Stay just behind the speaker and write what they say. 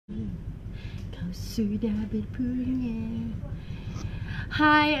sudah berpunya.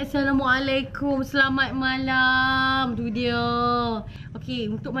 Hai, Assalamualaikum. Selamat malam. Tu dia. Okay,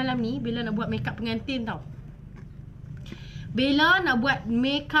 untuk malam ni Bella nak buat makeup pengantin tau. Bella nak buat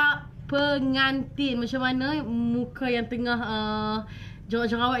makeup pengantin. Macam mana muka yang tengah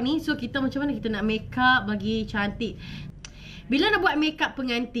jerawat-jerawat ni. So kita macam mana kita nak makeup bagi cantik. Bella nak buat makeup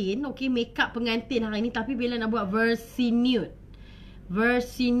pengantin. Okay, makeup pengantin hari ni. Tapi Bella nak buat versi nude.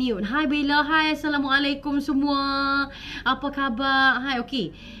 Versi nude. Hai Bella, hai, Assalamualaikum semua. Apa khabar? Hai,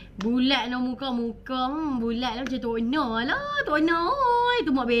 okey. Bulat lah muka. Bulat lah macam tona lah. Tona, oi.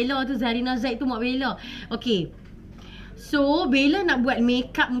 Tu mak Bella tu. Zarina Zaid tu mak Bella. Okey. So, Bella nak buat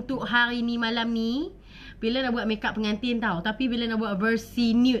makeup untuk hari ni, malam ni. Bella nak buat makeup pengantin tau. Tapi Bella nak buat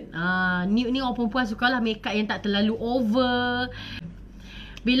versi nude. Nude ni orang perempuan sukalah makeup yang tak terlalu over.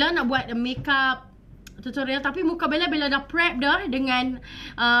 Bella nak buat makeup tutorial, tapi muka Bella dah prep dah dengan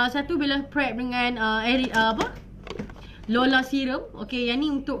satu Bella prep dengan Lola serum. Okey, yang ni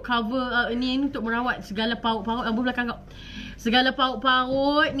untuk cover, ni untuk merawat segala paut-paut rambut belakang kau. Segala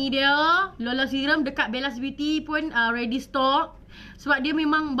paut-paut ni dia. Lola serum dekat Bellaz Beauty pun ready stock. Sebab dia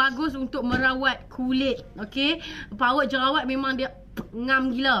memang bagus untuk merawat kulit. Okey, paut jerawat memang dia ngam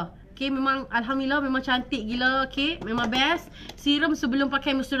gila. Okay, memang alhamdulillah memang cantik gila. Okay, memang best. Serum sebelum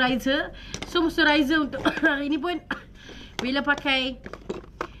pakai moisturizer. So moisturizer untuk hari ni pun Bella pakai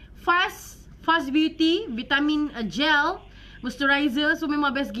Fast Beauty Vitamin Gel moisturizer. So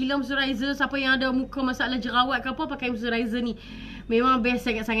memang best gila moisturizer. Siapa yang ada muka masalah jerawat ke apa, pakai moisturizer ni. Memang best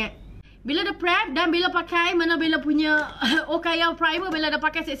sangat-sangat. Bella dah prep dan Bella pakai mana Bella punya Okaya Primer. Bella dah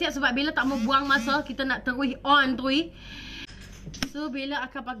pakai siap-siap sebab Bella tak mau buang masa. Kita nak terus on terus. So Bella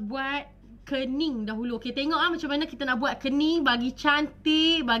akan buat kening dahulu. Okay, tengok macam mana kita nak buat kening bagi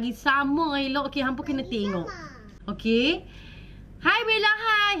cantik, bagi sama elok. Okay, hampa kena tengok. Okay. Hai Bella,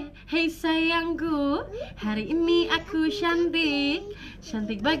 hai. Hey sayangku, hari ini aku cantik.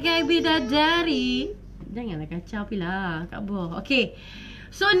 Cantik bagai bidadari. Janganlah kacau pula, Kak Boh. Okay.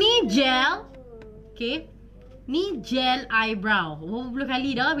 So ni gel. Okay. Ni gel eyebrow. Berapa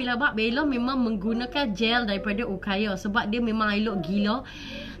kali dah Bella memang menggunakan gel daripada Okaya. Sebab dia memang elok gila.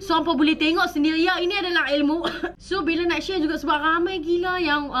 So apa boleh tengok sendiri ya, ini adalah ilmu. So Bella nak share juga sebab ramai gila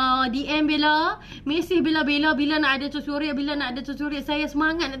yang DM Bella, mesej Bella bila nak ada tutorial, Bella nak ada tutorial. Saya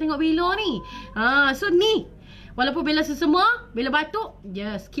semangat nak tengok Bella ni. So ni, walaupun Bella sesemua, Bella batuk,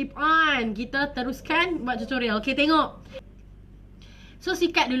 just keep on. Kita teruskan buat tutorial. Okay, tengok. So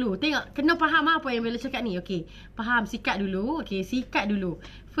sikat dulu. Tengok, kena faham apa yang Bella cakap ni. Okay, faham, sikat dulu. Okay, sikat dulu.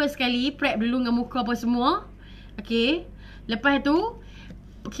 First kali prep dulu dengan muka apa semua. Okay, lepas tu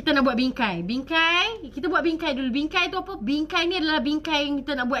kita nak buat bingkai. Kita buat bingkai dulu. Bingkai tu apa? Bingkai ni adalah bingkai yang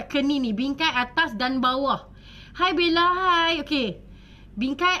kita nak buat kening ni. Bingkai atas dan bawah. Hai Bella, hai. Okay,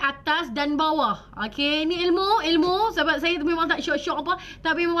 bingkai atas dan bawah. Okay, ni ilmu. Sebab saya tu memang tak syok-syok apa,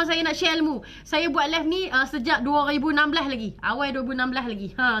 tapi memang saya nak share ilmu. Saya buat live ni sejak 2016 lagi. Awal 2016 lagi.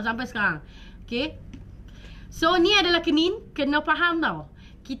 Sampai sekarang. Okay. So ni adalah kening. Kena faham tau.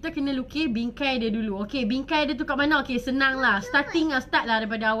 Kita kena lukis bingkai dia dulu. Okay, bingkai dia tu kat mana? Okay, senang lah. Start lah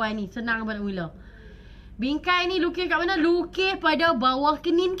daripada awal ni. Senang pada mula. Bingkai ni lukis kat mana? Lukis pada bawah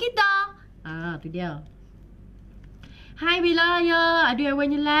kening kita. Tu dia. Hai Bella ya. Aduh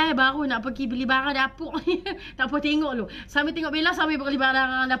awalnya live baru nak pergi beli barang dapur. Tak apa, tengok lu. Sambil tengok Bella sambil beli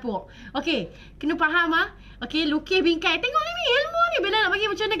barang dapur. Okey, kena faham Okey, lukis bingkai. Tengok ni ilmu ni. Bella nak bagi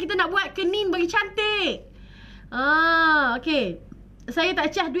macam mana kita nak buat kening bagi cantik. Okey. Saya tak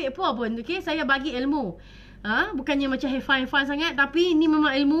cah duit apa pun. Okey, saya bagi ilmu. Bukannya macam have fun sangat, tapi ni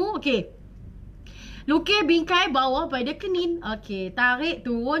memang ilmu. Okey. Lukis bingkai bawah pada kening. Okey, tarik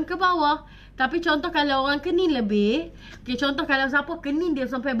turun ke bawah. Tapi contoh kalau orang kening lebih, okay, contoh kalau siapa kening dia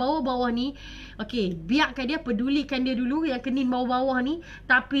sampai bawah-bawah ni, okay, biarkan dia, pedulikan dia dulu yang kening bawah-bawah ni.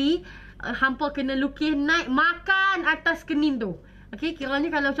 Tapi hampa kena lukis naik makan atas kening tu. Okay, kiranya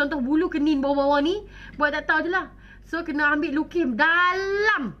kalau contoh bulu kening bawah-bawah ni, buat tak tahu je lah. So kena ambil lukis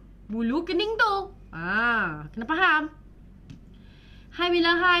dalam bulu kening tu. Kena faham. Hai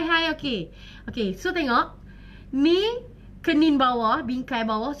Bella, hai. Okay, so tengok. Ni kening bawah, bingkai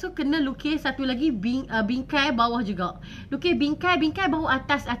bawah. So kena lukis satu lagi bingkai bawah juga. Lukis bingkai bawah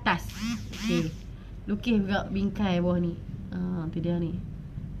atas. Okay, lukis juga bingkai bawah ni. Tu dia ni.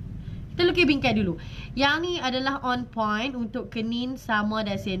 Kita lukis bingkai dulu. Yang ni adalah on point untuk kening sama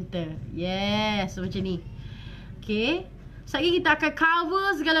dan center. Yes, macam ni. Okay, sekali kita akan cover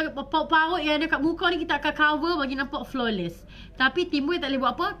segala paut-paut yang ada kat muka ni. Kita akan cover bagi nampak flawless. Tapi timbul tak boleh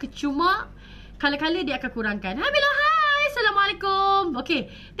buat apa, kecuma kala-kala dia akan kurangkan. Hai Bella, hai. Assalamualaikum. Okay,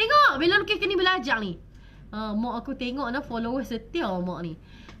 tengok Bella lukis kening belajar ni. Mak aku tengok followers setia mak ni.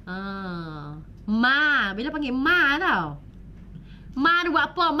 Bella panggil Ma tau. Ma dia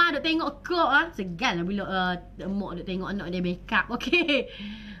buat apa? Ma duk tengok kok Segan lah bila mak duk tengok anak dia make up. Okay.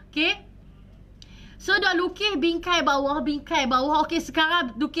 So dah lukis bingkai bawah. Okay,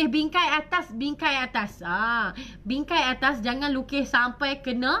 sekarang lukis bingkai atas. Bingkai atas jangan lukis sampai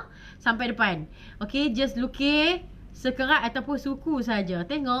sampai depan. Okay, just lukis sekerat ataupun suku saja.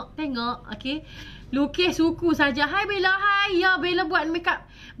 Tengok. Okay, lukis suku saja. Hai Bella, hai. Ya, Bella buat makeup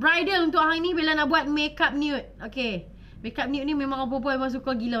bridal untuk hari ni. Bella nak buat makeup nude. Okay, makeup nude ni memang apa-apa memang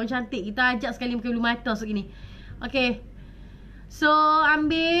suka gila. Orang cantik. Kita ajak sekali pakai bulu mata segini. Okay, so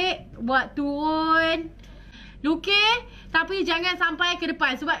ambil, buat turun, lukis, tapi jangan sampai ke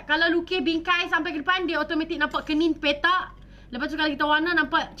depan. Sebab kalau lukis bingkai sampai ke depan, dia automatik nampak kening petak. Lepas tu kalau kita warna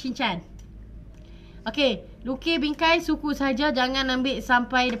nampak cincang. Okay, lukis bingkai suku saja, jangan ambil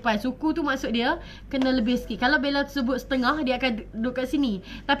sampai depan. Suku tu maksud dia kena lebih sikit. Kalau Bella sebut setengah, dia akan duduk kat sini.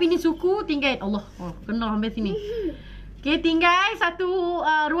 Tapi ni suku tinggal, Allah, kena sampai sini. Okay, tinggal satu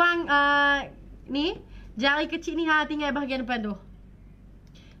ruang ni. Jari kecil ni tinggal bahagian depan tu.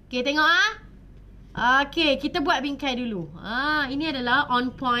 Okay, tengok Okay, kita buat bingkai dulu. Ini adalah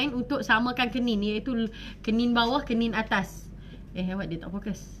on point untuk samakan kening, iaitu kening bawah, kening atas. Awak dia tak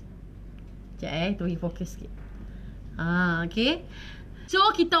fokus. Sekejap tu fokus sikit. Okay. So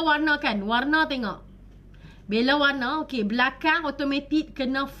kita warnakan. Warna tengok. Bella warna, okay, belakang automatik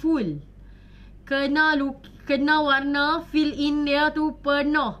kena full. Kena warna fill in dia tu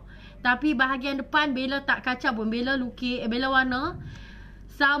penuh. Tapi bahagian depan Bella tak kacau pun. Bella lukis, Bella warna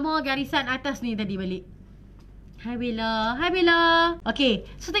sama garisan atas ni tadi balik. Hai Bella. Okay,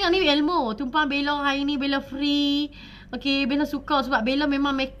 so tengok ni ilmu. Tumpang Bella hari ni Bella free. Okay, Bella suka sebab Bella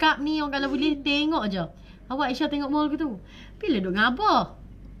memang makeup ni orang kalau boleh tengok je. Awak Aisyah tengok mall ke tu? Bella duk ngabah.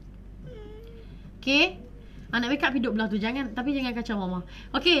 Okay, nak makeup hidup belah tu. Tapi jangan kacau mama.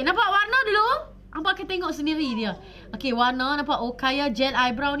 Okay, nampak warna dulu? Nampak akan tengok sendiri dia. Okay, warna nampak Okaya Gel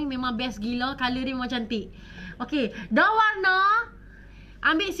Eyebrow ni memang best gila. Color dia memang cantik. Okay, dah warna.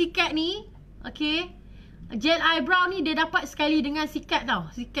 Ambil sikat ni. Okay, gel eyebrow ni dia dapat sekali dengan sikat tau.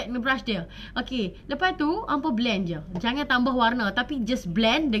 Sikat ni brush dia. Okay, lepas tu hampa blend je. Jangan tambah warna, tapi just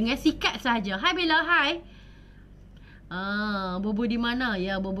blend dengan sikat sahaja. Hai Bella, hai. Bobo di mana?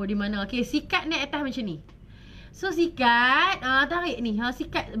 Ya, bobo di mana? Okay, sikat ni atas macam ni. So sikat, tarik ni.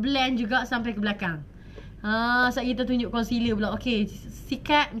 Sikat blend juga sampai ke belakang. Saat kita tunjuk concealer pula. Okay,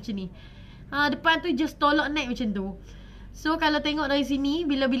 sikat macam ni. Depan tu just tolak naik macam tu. So kalau tengok dari sini,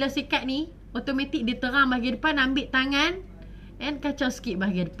 bila sikat ni automatik dia terang bahagian depan. Ambil tangan and kacau sikit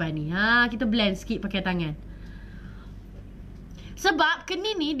bahagian depan ni. Kita blend sikit pakai tangan. Sebab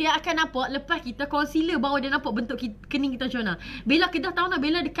kening ni dia akan nampak lepas kita concealer, baru dia nampak bentuk kening kita macam mana. Bella kita tahu nak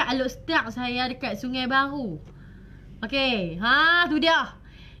Bella dekat Alysa saya, dekat Sungai Baru. Okay, tu dia.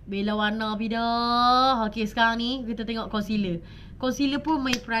 Bella warna pidah. Okay, sekarang ni kita tengok concealer. Concealer pun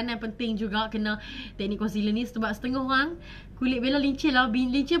main peranan penting juga. Kena teknik concealer ni. Sebab setengah orang kulit Bella lincin lah.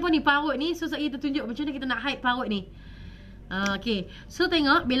 Lincin pun ni parut ni. So kita tunjuk macam mana kita nak hide parut ni. Okay, so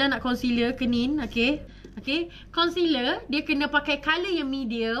tengok Bella nak concealer kening. Okay, concealer dia kena pakai colour yang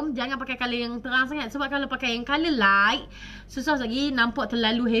medium. Jangan pakai colour yang terang sangat. Sebab kalau pakai yang colour light, susah lagi, nampak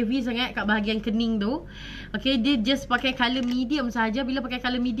terlalu heavy sangat kat bahagian kening tu. Okay, dia just pakai colour medium saja. Bila pakai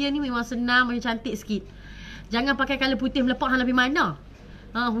colour medium ni memang senang, macam cantik sikit. Jangan pakai colour putih melepak lebih mana.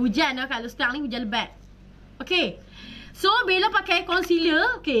 Hujan lah kat sekarang ni, hujan lebat. Okay, so Bella pakai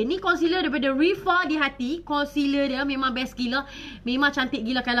concealer. Okay, ni concealer daripada Riffaa di hati. Concealer dia memang best gila. Memang cantik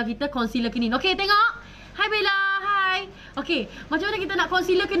gila kalau kita concealer kening. Okay, tengok. Hai Bella, hai. Okay, macam mana kita nak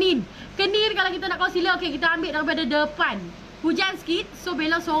concealer kening? Kening kalau kita nak concealer, okay, kita ambil daripada depan. Hujan sikit. So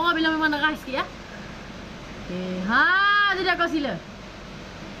Bella suara Bella memang deras sikit ya. Okay, tu dah concealer.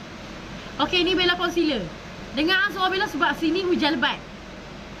 Okay, ni Bella concealer. Dengar suara Bella sebab sini hujan lebat.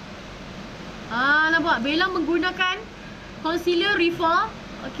 Nampak? Bella menggunakan concealer Riffaa.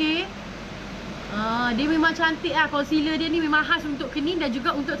 Okay. Dia memang cantik lah. Concealer dia ni memang khas untuk kening dan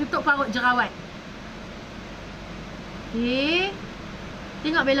juga untuk tutup parut jerawat. Okay.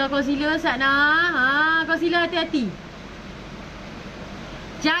 Tengok Bella concealer sana. Concealer hati-hati.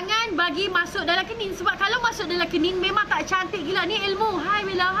 Jangan bagi masuk dalam kening. Sebab kalau masuk dalam kening memang tak cantik gila. Ni ilmu. Hai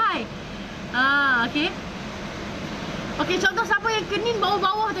Bella, hai. Okay. Okay, contoh siapa yang kening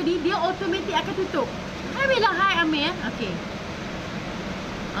bawah-bawah tadi, dia automatik akan tutup. Hai Bella, hai Amir. Okay.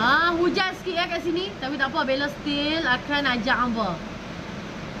 Hujan sikit ya kat sini. Tapi tak apa, Bella still akan ajak hamba.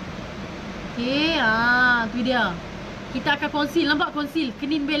 Okay, tu dia. Kita akan conceal, nampak conceal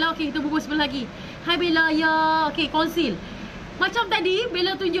kening Bella. Okay, kita bubur sebelah lagi. Hai Bella, ya. Okay, conceal. Macam tadi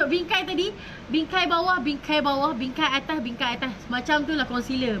Bella tunjuk bingkai tadi, bingkai bawah, bingkai bawah, bingkai atas, bingkai atas. Macam tu lah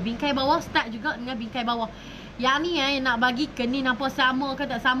concealer. Bingkai bawah start juga dengan bingkai bawah. Yang ni nak bagi kening apa sama ke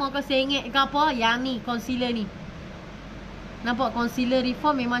tak sama ke, sengit ke apa, yang ni concealer ni. Nampak concealer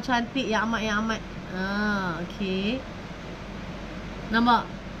Riffaa memang cantik yang amat. Okey. Nampak?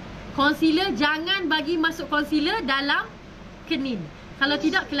 Concealer jangan bagi masuk concealer dalam kening. Kalau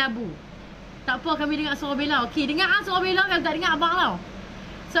tidak kelabu. Tak apa, kami dengar suara Bella. Okey, dengar suara Bella. Kalau tak dengar abang tau.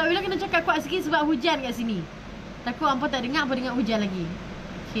 Sebab Bella kena cakap kuat sikit sebab hujan kat sini. Takut hampa tak dengar, apa dengar hujan lagi.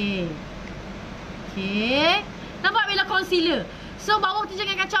 Okey. Nampak Bella concealer. So bawah tu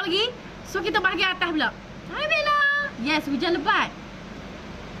jangan kacau lagi. So kita bahagian atas pula. Hai Bella. Yes, hujan lebat.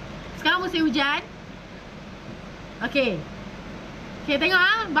 Sekarang musim hujan. Okey,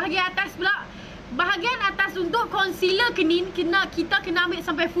 tengok bahagian atas pula. Bahagian atas untuk concealer kening kita kena ambil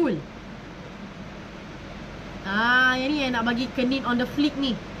sampai full. Yang ni yang nak bagi kening on the flick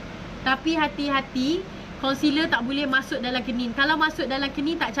ni. Tapi hati-hati, concealer tak boleh masuk dalam kening. Kalau masuk dalam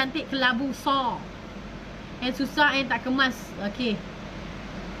kening tak cantik, kelabu sor. Yang susah and tak kemas. Okey,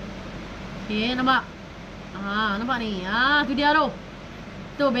 nampak? Nampak ni. Tu dia tu.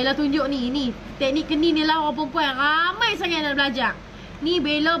 Tu Bella tunjuk ni. Teknik kening ni lah orang perempuan ramai sangat nak belajar. Ni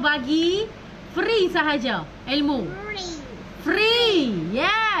Bella bagi free sahaja ilmu. Free.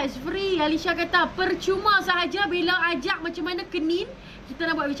 Yes, free. Alysa kata percuma sahaja Bella ajak macam mana kening kita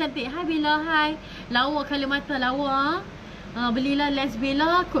nak buat lebih cantik. Hai Bella, hai. Lawa colour mata, lawa. Belilah lens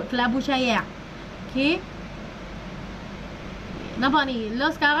Bella kod kelabu cahaya. Okey. Nampak ni.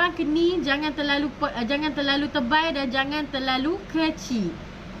 Lo sekarang kening jangan terlalu tebal dan jangan terlalu kecil.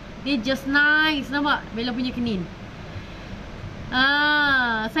 Dia just nice. Nampak Bella punya kening.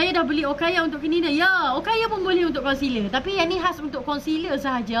 Saya dah beli Okaya untuk kening dah. Ya, Okaya pun boleh untuk concealer. Tapi yang ni khas untuk concealer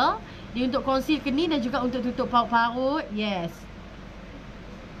sahaja. Dia untuk conceal kening dan juga untuk tutup paut-paut. Yes.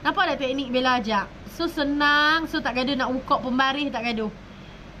 Nampak tak teknik Bella ajak? So senang. So tak gaduh nak ukap pembaris, tak gaduh.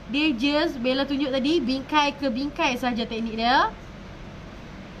 Dia just Bella tunjuk tadi bingkai ke bingkai sahaja teknik dia.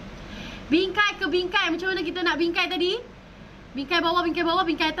 Bingkai ke bingkai. Macam mana kita nak bingkai tadi? Bingkai bawah, bingkai bawah,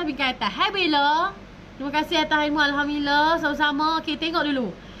 bingkai atas, bingkai atas. Hai Bella. Terima kasih atas ilmu, alhamdulillah. Sama-sama. Okey, tengok dulu.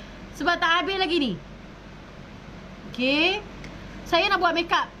 Sebab tak habis lagi ni. Okey. Saya nak buat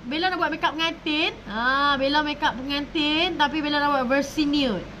makeup. Bella nak buat makeup pengantin. Bella makeup pengantin, tapi Bella nak buat versi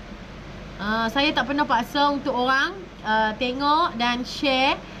nude. Saya tak pernah paksa untuk orang tengok dan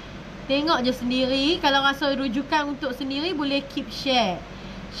share. Tengok je sendiri. Kalau rasa rujukan untuk sendiri, boleh keep share.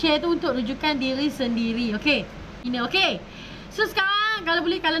 Share tu untuk rujukan diri sendiri. Okey. Ini okey. So sekarang kalau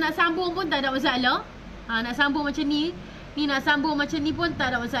boleh, kalau nak sambung pun tak ada masalah. Nak sambung macam ni. Ni nak sambung macam ni pun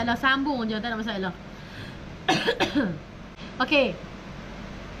tak ada masalah. Sambung je, tak ada masalah. Okey.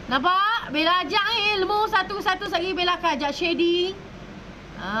 Nampak? Bella ajak ni ilmu satu-satu lagi. Bella akan ajak shading.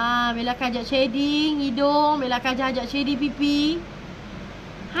 Bella akan ajak shading hidung. Bella akan ajak shading pipi.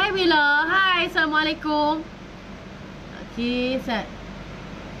 Hai Bella. Hai. Assalamualaikum. Okey, set.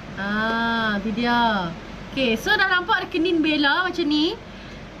 Tu dia. Okey, so dah nampak kening Bella macam ni.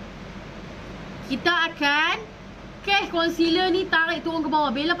 Kita akan concealer ni tarik turun ke bawah.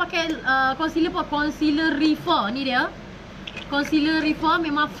 Bella pakai concealer apa? Concealer Riffaa ni dia. Concealer Riffaa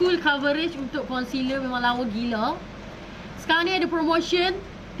memang full coverage untuk concealer, memang lawa gila. Sekarang ni ada promotion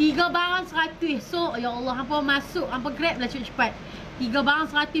 3 barang 100. So ya Allah, hampa masuk, hampa grab lah cepat-cepat. 3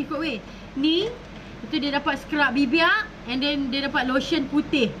 barang 100 kot weh. Ni itu dia dapat scrub Bibiaq and then dia dapat lotion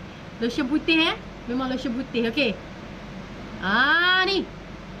putih. Lotion putih memang lotion putih. Okey. Ni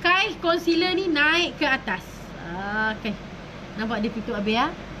kai concealer ni naik ke atas. Okey. Nampak dia tutup habis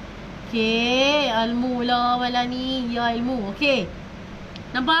ya. Okey, ilmu lah malam ni. Ya ilmu. Okey.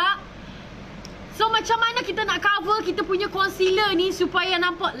 Nampak? So macam mana kita nak cover kita punya concealer ni supaya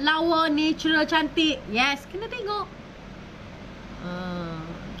nampak lawa, natural, cantik. Yes, kena tengok.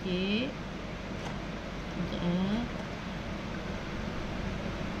 Okey.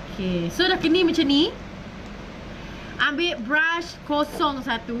 Okey, so dah kening macam ni. Ambil brush kosong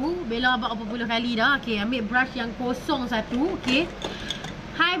satu. Bella buat berapa puluh kali dah. Okey, ambil brush yang kosong satu. Okey.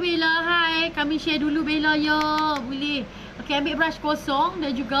 Hai Bella, hai. Kami share dulu Bella ya. Boleh. Okey, ambil brush kosong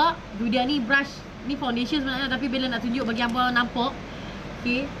dan juga dia ni brush ni foundation sebenarnya tapi Bella nak tunjuk bagi hangpa nampak.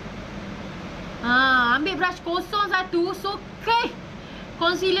 Okey. Ambil brush kosong satu. So,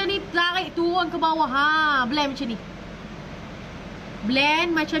 concealer ni tarik turun ke bawah. Blend macam ni.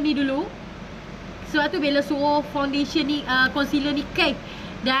 Blend macam ni dulu. Sebab tu Bella suruh foundation ni, concealer ni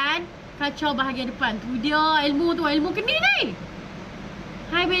dan kacau bahagian depan. Tu dia ilmu tu, ilmu kening ni.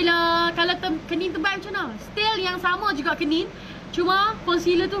 Hai Bella, kalau kening tebal macam mana? Still yang sama juga kening, cuma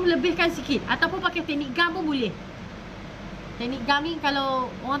concealer tu lebihkan sikit ataupun pakai teknik gam pun boleh. Teknik gam ni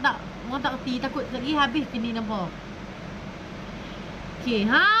kalau orang tak erti, takut lagi habis kini nampak. Okay,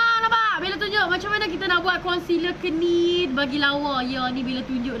 nampak? Bella tunjuk macam mana kita nak buat concealer keni bagi lawa. Ya, ni Bella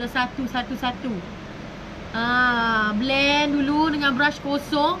tunjuk dah satu. Blend dulu dengan brush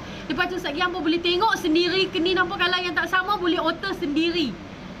kosong. Lepas tu sekejap hampa boleh tengok sendiri keni nampak. Kalau yang tak sama boleh alter sendiri.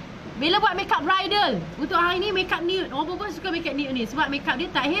 Bella buat makeup bridal. Untuk hari ni makeup nude. Orang pun suka makeup nude ni sebab makeup dia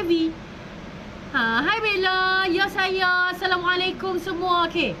tak heavy. Hai Bella. Ya saya. Assalamualaikum semua.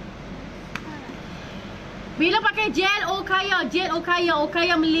 Okay. Bella pakai gel Okaya. Gel Okaya.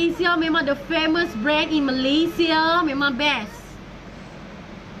 Okaya Malaysia memang the famous brand in Malaysia. Memang best.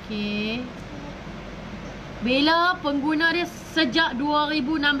 Okay. Bella pengguna dia sejak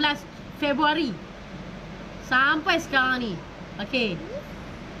 2016 Februari sampai sekarang ni. Okay.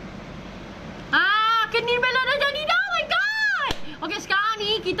 Kening Bella dah jadi dah. Oh my god. Okay, sekarang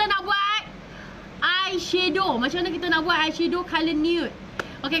ni kita nak buat eyeshadow. Macam mana kita nak buat eyeshadow color nude.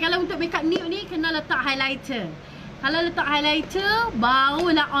 Okay, kalau untuk makeup nude ni kena letak highlighter. Kalau letak highlighter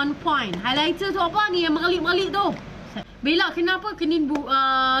barulah on point. Highlighter tu apa ni yang merelip-merelip tu? Bella, kenapa kening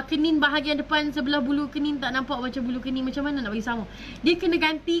bahagian depan sebelah bulu kening tak nampak macam bulu kening? Macam mana nak bagi sama? Dia kena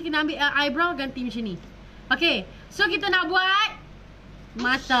ganti, kena ambil eyebrow ganti macam ni. Okay, so kita nak buat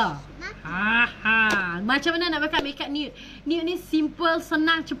mata. Macam mana nak buat makeup nude? Nude ni simple,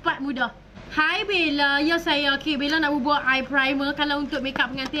 senang, cepat, mudah. Hai Bella, ya saya. Okay, Bella nak buat eye primer. Kalau untuk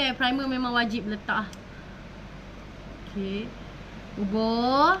makeup pengantin, eye primer memang wajib letak. Okay,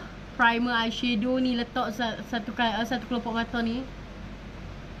 ubah primer eyeshadow ni letak satu kelopak mata ni.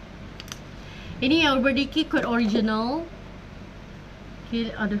 Ini yang berdikit kod original.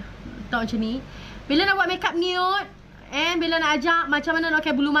 Okay, aduh, letak macam ni. Bella nak buat makeup nude. And Bella nak ajak macam mana nak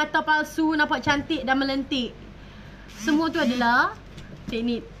pakai bulu mata palsu, nampak cantik dan melentik. Semua tu adalah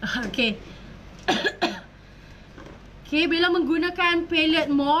teknik. Okay. Okay, Bella menggunakan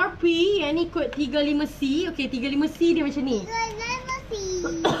palette Morphe. Yang ni kod 35C. Okay, 35C dia macam ni.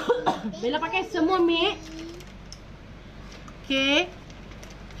 Bella pakai semua matte. Okay.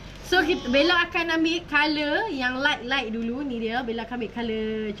 So Bella akan ambil colour yang light dulu. Ni dia. Bella akan ambil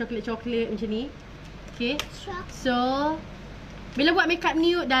colour coklat-coklat macam ni. Okay. So Bella buat makeup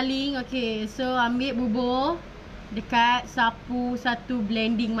nude darling. Okay, so ambil bubur dekat sapu satu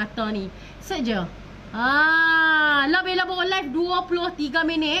blending mata ni. Set je. Lah Bella baru live 23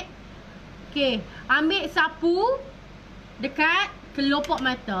 minit. Okay, ambil sapu dekat kelopak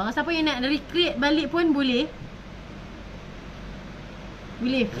mata. Siapa yang nak recreate balik pun boleh.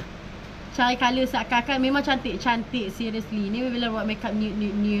 Boleh. Cari colour seakan-akan memang cantik-cantik, seriously. Ni Bella buat makeup nude.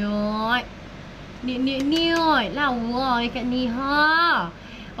 Nude. Lawa makeup ni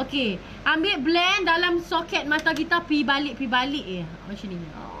Okay, ambil blend dalam soket mata kita, pi balik macam ni.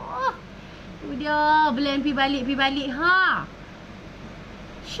 Tu dia, blend pi balik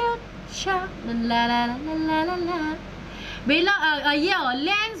Shut la. Bella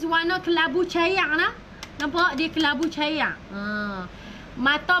lens warna kelabu cair lah. Nampak dia kelabu cair.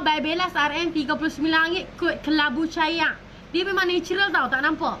 Mata by Bellaz RM39 kod kelabu cair. Dia memang natural tau, tak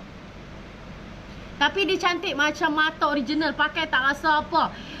nampak. Tapi dia cantik macam mata original. Pakai tak rasa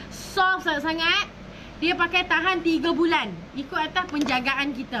apa. Soft sangat-sangat. Dia pakai tahan 3 bulan. Ikut atas penjagaan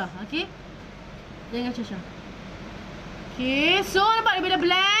kita. Okay. Jangan Caca. Okay. So nampak dia Bella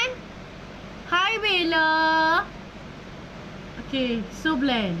blend. Hai Bella. Okay. So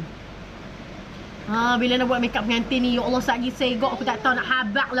blend. Bila nak buat makeup pengantin ni, ya Allah, satgi segok aku tak tahu nak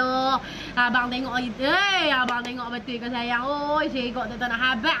habak lah. Abang tengok abang tengok betul ke sayang. Oi, segok tak tahu nak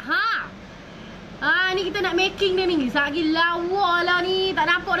habak ni kita nak making dia ni. Satgi lawa lah ni. Tak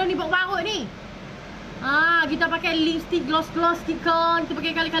nampak dah ni parut ni. Kita pakai lipstick gloss kita. Kita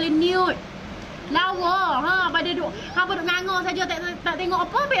pakai kali-kali nude. Lawa. Pada duk hampa duk ngangor saja tak tengok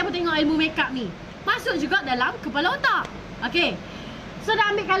apa. Baik apa tengok ilmu makeup ni. Masuk juga dalam kepala otak. Okay. So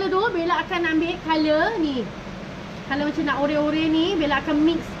dah ambil colour tu, Bella akan ambil colour ni. Colour macam nak ore-ore ni, Bella akan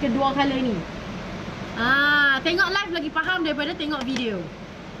mix kedua colour ni. Tengok live lagi faham daripada tengok video.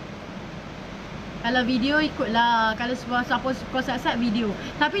 Kalau video ikutlah. Kalau siapa suka sat-sat video.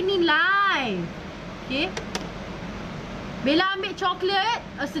 Tapi ni live. Okay. Bella ambil coklat,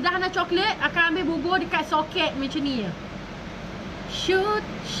 sederhana coklat, akan ambil bubur dekat soket macam ni je. Shoot,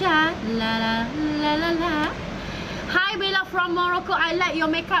 shot, la. Hi Bella from Morocco. I like your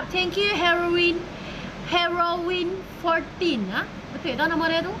makeup. Thank you. Heroin 14. Betul tak nama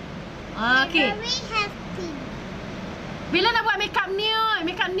dia tu? Okay. Bella nak buat makeup nude.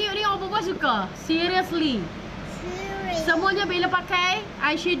 Makeup nude ni orang perempuan suka. Seriously. Semuanya Bella pakai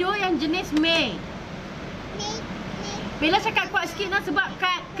eyeshadow yang jenis matte. Bella cakap kuat sikit lah sebab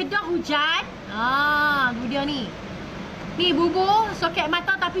kat Kedah hujan. Tu dia ni. Ni bubuh soket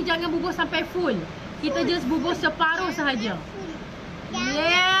mata tapi jangan bubuh sampai full. Kita just bubuh separuh sahaja.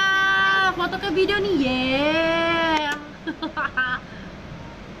 Yeah, fotokan video ni. Yeah.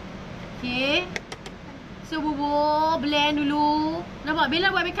 Okay. So bubuh, blend dulu. Nampak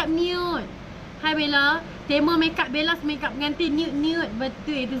Bella buat makeup nude. Hai Bella. Tema makeup Bellaz makeup pengantin nude.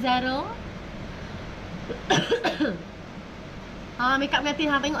 Betul itu Zara. Makeup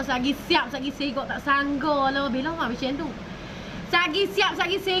pengantin hang tengok sagi siap, sagi segok tak sangga lah. Bella macam tu. Sagi siap,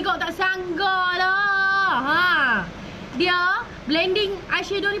 sagi segok tak sangga lah. Dia blending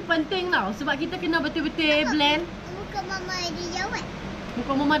eyeshadow ni penting tau. Sebab kita kena betul-betul blend. Muka mama ada jerawat.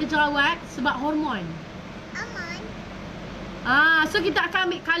 Muka mama ada jerawat sebab hormon. Aman. So kita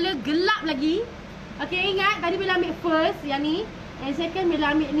akan ambil colour gelap lagi. Okay, ingat tadi Bella ambil first yang ni. And second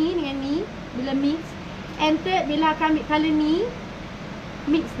Bella ambil ni dengan ni. Bella mix. And third Bella akan ambil colour ni.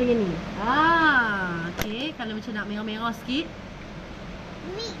 Mix dengan ni. Okay, kalau macam nak merah-merah sikit.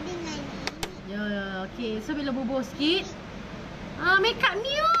 Mix dengan ni. Okay, so Bella bubuh sikit. Makeup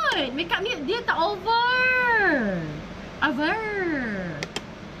nude. Makeup nude dia tak over.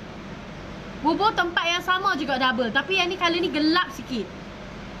 Bubuh tempat yang sama juga double. Tapi yang ni colour ni gelap sikit.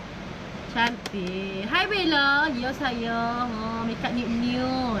 Cantik. Hai Bella. Ya saya. Makeup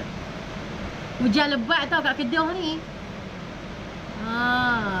nude. Hujan lebat tau kat Kedah ni.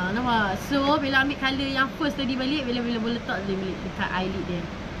 Nampak? So Bella ambil colour yang first tadi balik. Bella boleh letak balik dekat eyelid dia.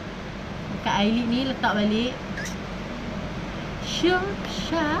 Dekat eyelid ni letak balik.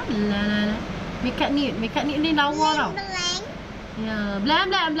 Sha-la-la-la. Makeup nude ni lawa tau. Ya,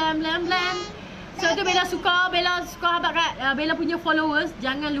 blend. So tu Bella suka habaq kat Bella punya followers.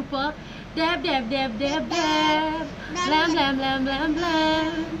 Jangan lupa dab. Blend.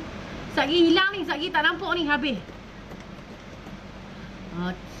 Satgi hilang ni, satgi tak nampak ni habis.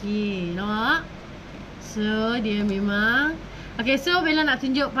 Okay, nampak? So dia memang. Okay, so Bella nak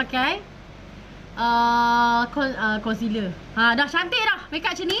tunjuk pakai concealer. Dah cantik dah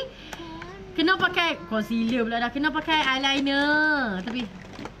makeup macam ni. Kena pakai concealer pula dah. Kena pakai eyeliner. Tapi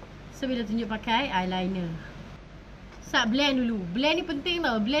so Bella tunjuk pakai eyeliner. Start blend dulu. Blend ni penting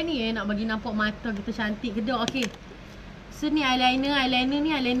tau. Blend ni nak bagi nampak mata kita cantik ke tak. Okay. So ni eyeliner. Eyeliner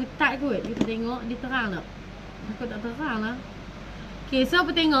ni eyeliner tight kot. Kita tengok dia terang tak? Aku tak terang lah. Okay, so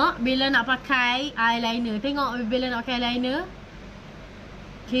apa tengok Bella nak pakai eyeliner. Tengok Bella nak pakai eyeliner.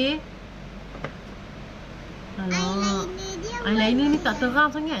 Okay. Alah. Eyeliner ni tak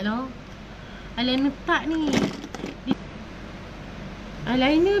terang sangat lah. Eyeliner tak ni.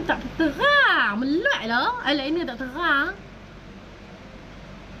 Eyeliner tak terang. Meluat lah. Eyeliner tak terang.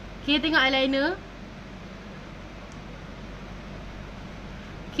 Okay, tengok eyeliner.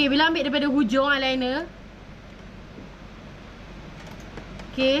 Okay, Bella ambil daripada hujung eyeliner.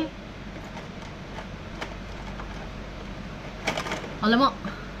 Okay. Alamak.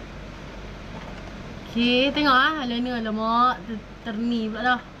 Okay, tengok eyeliner. Alamak. Terni pula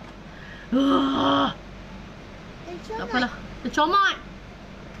dah. Tak apalah. Tercomot.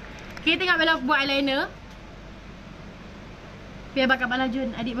 Okay, tengok Bella buat eyeliner. Biar bakat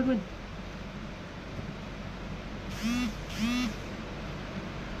balajun. Adik bangun.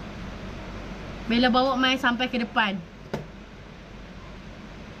 Bella bawa mai sampai ke depan.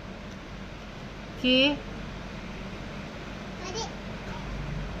 Okay. Adik.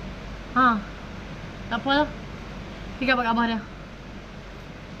 Tak apalah. Tinggal buat abah dia.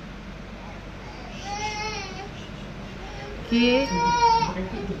 Okay.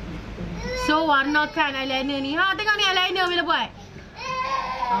 So warnakan eyeliner ni. Tengok ni eyeliner Bella buat.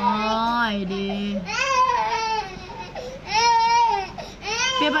 Dia.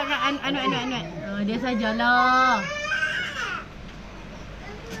 Dia pakai anut. Dia sajalah.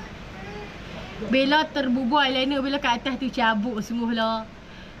 Bella terbubuh eyeliner Bella kat atas tu cabut semua lah.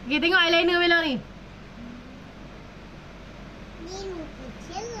 Okay, tengok eyeliner Bella ni. Ni muka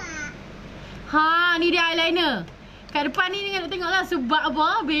celak. Ni dia eyeliner. Kat depan ni tengoklah sebab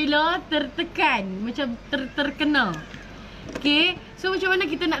apa Bella tertekan. Macam terkena. Okay. So macam mana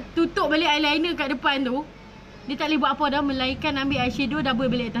kita nak tutup balik eyeliner kat depan tu. Dia tak boleh buat apa dah. Melainkan ambil eyeshadow double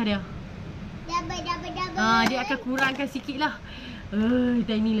balik atas dia. Double. Dia akan kurangkan sikit lah.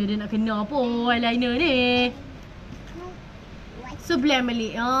 Time ni lah dia nak kena apa eyeliner ni. So blend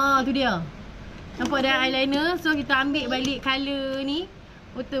balik. Tu dia. Nampak dah eyeliner. So kita ambil balik colour ni.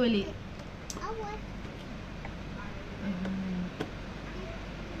 Putar balik.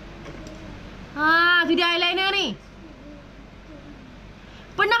 Tu dia eyeliner ni.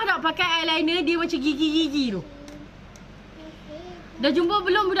 Pernah tak pakai eyeliner dia macam gigi-gigi tu? Dah jumpa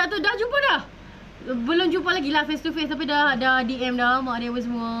belum budak tu? Dah jumpa dah? Belum jumpa lagi lah face to face. Tapi dah DM dah mak dia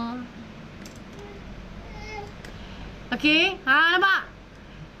semua. Okay, nampak?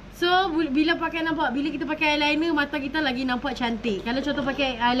 So, bila pakai nampak, bila kita pakai eyeliner, mata kita lagi nampak cantik. Kalau contoh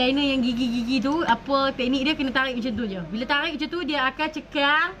pakai eyeliner yang gigi-gigi tu, apa teknik dia, kena tarik macam tu je. Bila tarik macam tu, dia akan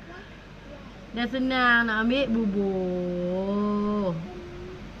cekang. Dan senang nak ambil bubur.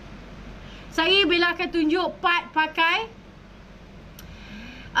 Saya bila akan tunjuk part pakai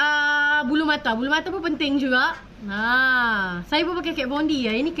bulu mata. Bulu mata pun penting juga. Saya pun pakai Kat Von D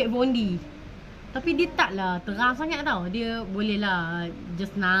lah. Ini Kat Von D. Tapi dia taklah terang sangat tau. Dia boleh lah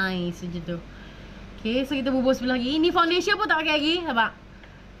just nice macam tu. Okay, so kita bubur sebelah lagi. Ni foundation pun tak pakai lagi. Nampak?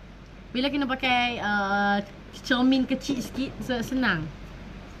 Bila kena pakai cermin kecil sikit, so senang.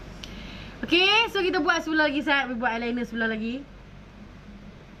 Okay, so kita buat sebelah lagi. Saya buat eyeliner sebelah lagi.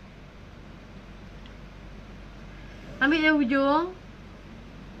 Ambil yang hujung.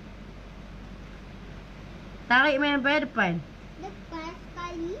 Tarik main sampai depan. Depan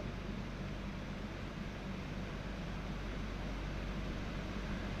sekali.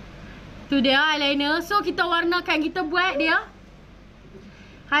 Tu dia eyeliner. So kita warnakan, kita buat dia.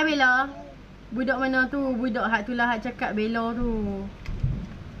 Hai Bella. Budak mana tu? Budak hak tu lah hak cakap Bella tu.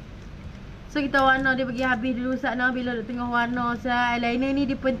 So kita warna dia bagi habis dulu Sana. Bella duk tengah warna eyeliner ni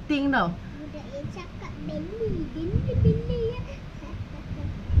dia penting tau. Budak yang cakap Bella.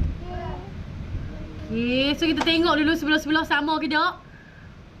 Okay, so kita tengok dulu sebelah-sebelah sama ke tak?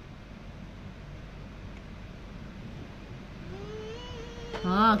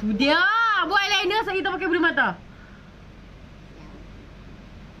 Tu dia. Buat eyeliner so kita pakai bulu mata.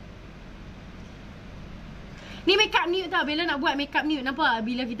 Ni makeup nude tau. Bella nak buat makeup nude. Nampak?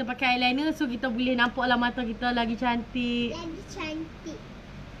 Bila kita pakai eyeliner so kita boleh nampak lah mata kita lagi cantik. Lagi cantik.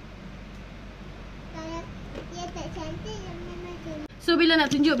 Kalau dia tak cantik, dia memang cantik. So bila nak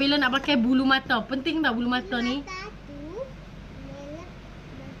tunjuk, bila nak pakai bulu mata. Penting tak bulu mata ni? Mata tu, Bella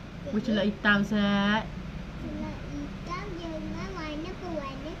Bercelak hitam Sat. celak hitam dengan warna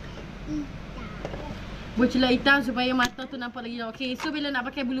pewarna hitam. Bercelak hitam supaya mata tu nampak lagi. Okay, so bila nak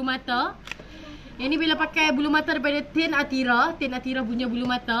pakai bulu mata, yang ni Bella pakai bulu mata daripada Tin Antara. Tin Antara punya bulu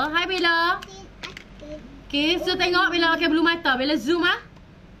mata. Hai Bella. Okay, so tengok Bella pakai bulu mata. Bella zoom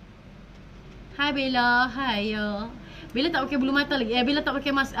Hai Bella. Hai ya. Bella tak pakai bulu mata lagi. Bella tak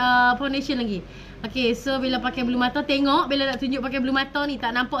pakai foundation lagi. Okay, so Bella pakai bulu mata. Tengok Bella nak tunjuk pakai bulu mata ni.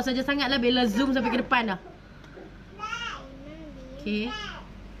 Tak nampak saja sangat lah. Bella zoom sampai ke depan dah. Okay.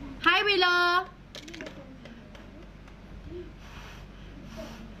 Hai Bella.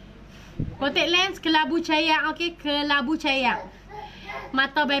 Contact lens kelabu cayak. Okay, kelabu cayak.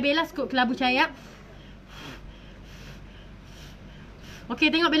 Mata by Bellaz kot kelabu cayak. Okay,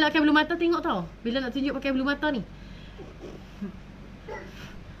 tengok Bella pakai bulu mata. Tengok tau. Bella nak tunjuk pakai bulu mata ni.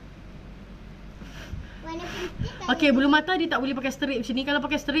 Okay, bulu mata dia tak boleh pakai straight macam ni. Kalau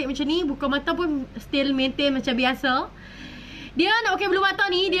pakai straight macam ni, buka mata pun still maintain macam biasa. Dia nak pakai bulu mata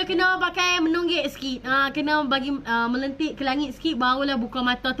ni, dia kena pakai menonggek sikit. Kena bagi melentik ke langit sikit, barulah buka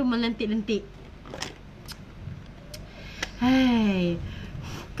mata tu melentik-lentik. Hai.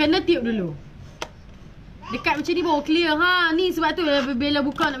 Kena tiup dulu. Dekat macam ni baru clear. Ni sebab tu Bella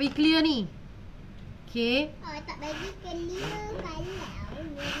buka nak bagi clear ni. Okay. Tak bagi clear kalau.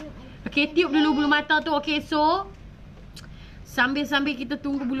 Okay, tiup dulu bulu mata tu. Okay, so sambil kita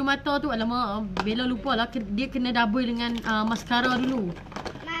tunggu bulu mata tu. Alamak, Bella lupa lah. Dia kena double dengan mascara dulu.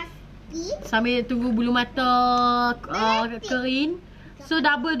 Sambil tunggu bulu mata kering. So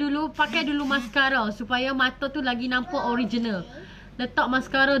double dulu. Pakai dulu mascara supaya mata tu lagi nampak original. Letak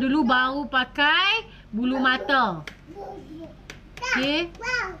mascara dulu baru pakai bulu mata. Okay.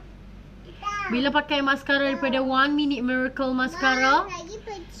 Bila pakai mascara daripada 1 Minute Miracle Mascara. Lagi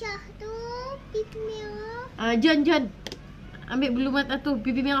pecah tu pipi merah. Jan ambil bulu mata tu,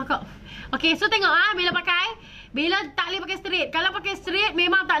 pipi merah kau. Okay, so tengok Bella pakai. Bella tak boleh pakai straight. Kalau pakai straight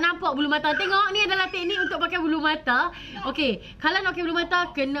memang tak nampak bulu mata. Tengok, ni adalah teknik untuk pakai bulu mata. Okay, kalau nak pakai bulu mata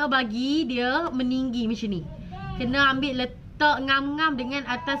kena bagi dia meninggi macam ni. Kena ambil letak ngam-ngam dengan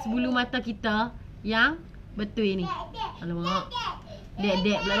atas bulu mata kita yang betul ni. Alamak, dek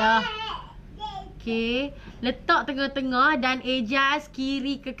pula dah. Okay, letak tengah-tengah dan adjust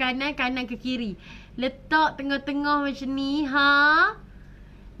kiri ke kanan, kanan ke kiri. Letak tengah-tengah macam ni.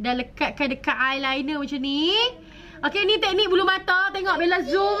 Dan lekatkan dekat eyeliner macam ni. Okay, ni teknik bulu mata. Tengok Bella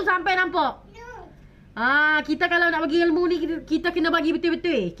zoom sampai nampak. Kita kalau nak bagi ilmu ni, kita kena bagi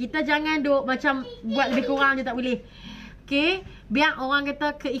betul-betul. Kita jangan duk macam buat lebih kurang je, tak boleh. Okay, biar orang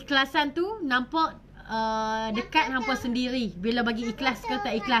kata keikhlasan tu nampak dekat hampa sendiri. Bella bagi ikhlas ke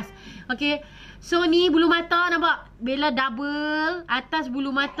tak ikhlas. Okay, so ni bulu mata nampak Bella double atas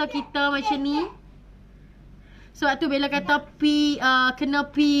bulu mata kita macam ni. Sebab tu Bella kata kena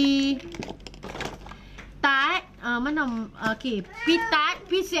pi tight. mana okey,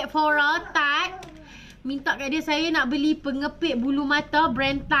 P Sephora Tarte. Minta kat dia saya nak beli pengepit bulu mata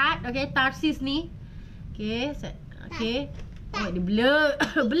brand Tarte, okey, Tarsis ni. Okey, okey. Oh, dia blur.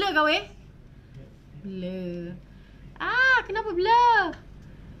 Blur kau blur. Kenapa blur?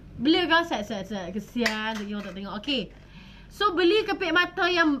 Blur kau kesian orang tak tengok. Okey. So beli kepit mata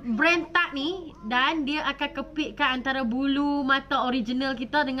yang brand Tarte ni dan dia akan kepitkan antara bulu mata original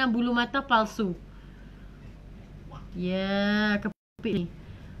kita dengan bulu mata palsu. Kepit ni.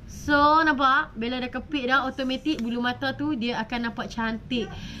 So nampak bila dah kepit dah, automatik bulu mata tu dia akan nampak cantik.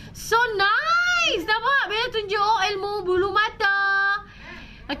 So nice. Nampak bila tunjuk ilmu bulu mata.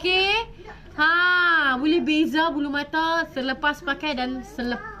 Okay. Boleh beza bulu mata selepas pakai dan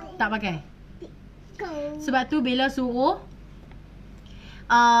tak pakai. Sebab tu Bella suruh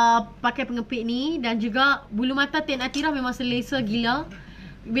pakai pengepit ni. Dan juga bulu mata Tan Antara memang selesa gila.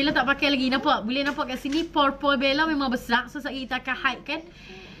 Bella tak pakai lagi. Nampak? Boleh nampak kat sini pore Bella memang besar. So sekali kita akan hide kan,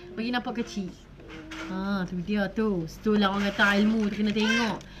 bagi nampak kecil. Tu dia tu. Itulah orang kata ilmu tu kena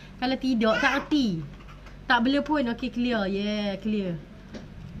tengok. Kalau tidak tak erti. Tak blur pun. Okay, clear. Clear.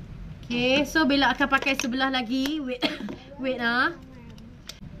 Okay, so Bella akan pakai sebelah lagi. Wait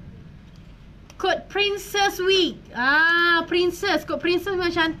Kod Princess Week. Princess. Kod Princess memang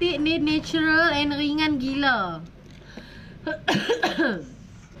cantik ni, natural and ringan gila.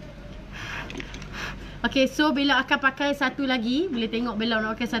 Okay, so Bella akan pakai satu lagi. Boleh tengok Bella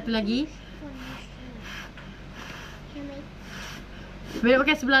nak pakai satu lagi. Bella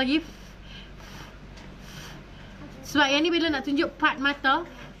pakai sebelah lagi. Sebab yang ni Bella nak tunjuk part mata.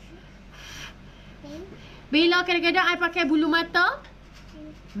 Bella kadang-kadang I pakai bulu mata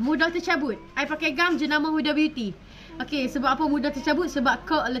mudah tercabut. I pakai gam jenama Huda Beauty. Okay, sebab apa mudah tercabut? Sebab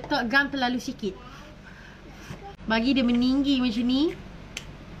kau letak gam terlalu sikit. Bagi dia meninggi macam ni.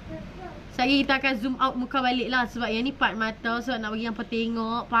 Sekali kita akan zoom out muka balik lah. Sebab yang ni part mata. Sebab nak bagi hampa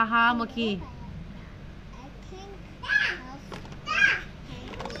tengok. Faham? Okay.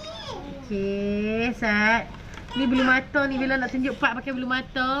 Okay, set. Ni bulu mata ni. Bila nak tunjuk part pakai bulu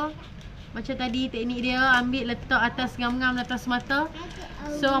mata. Macam tadi teknik dia. Ambil letak atas ngam-ngam atas mata.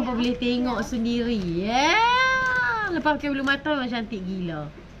 So hampa boleh tengok sendiri. Lepas pakai bulu mata memang cantik gila.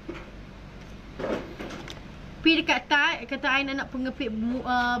 Pergi dekat Tarte, kata I nak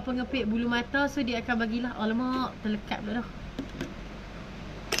pengepit bulu mata. So dia akan bagilah. Alamak, terlekat pula dah.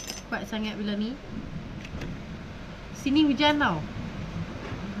 Kuat sangat bila ni. Sini hujan tau.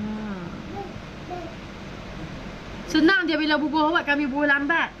 Senang je bila bubuh awak, kami bubuh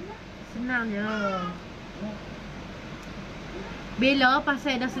lambat. Senang je. Bella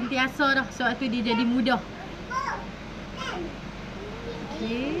pasal dah sentiasa dah. Sebab tu dia jadi mudah.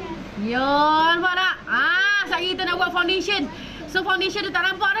 Okay. Nampak tak? Sekali kita nak buat foundation. So foundation dia tak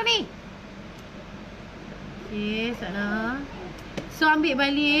nampak dah ni. Okay, sana. So ambil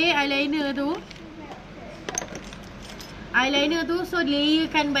balik eyeliner tu. So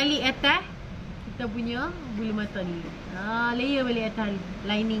layerkan balik atas kita punya bulu mata ni. Layer balik atas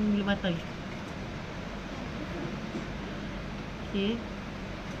lining bulu mata ni. Okay.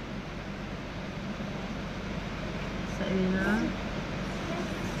 Sana.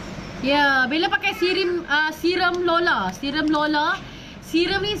 Bella pakai serum Lola.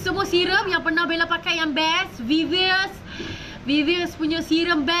 Serum ni semua serum yang pernah Bella pakai yang best. Vivius punya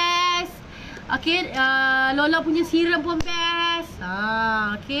serum best. Okay, Lola punya serum pun best.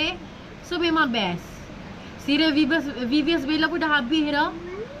 Okay. So memang best. Serum Vivius Bella pun dah habis dah.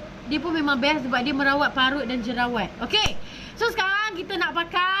 Dia pun memang best sebab dia merawat parut dan jerawat. Okay. So sekarang kita nak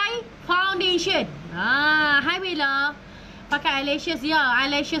pakai foundation. Hai Bella. Pakai eyelashes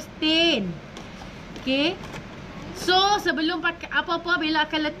eyelashes tint. Okay. So sebelum pakai apa-apa Bella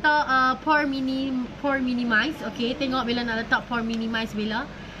akan letak pore minimize. Okay, tengok Bella nak letak pore minimize Bella.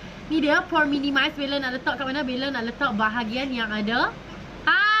 Ni dia pore minimize. Bella nak letak kat mana? Bella nak letak bahagian yang ada.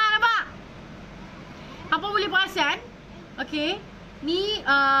 Nampak? Apa boleh perasan? Okay. Ni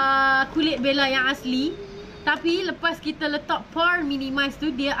kulit Bella yang asli. Tapi lepas kita letak pore minimize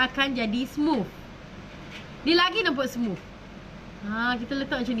tu, dia akan jadi smooth. Dia lagi nampak smooth. Kita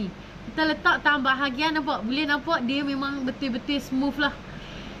letak macam ni. Kita letak tam bahagian, nampak? Boleh nampak dia memang betul-betul smooth lah.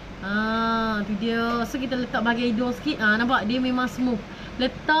 Tu dia. So kita letak bahagian hidung sikit. Nampak? Dia memang smooth.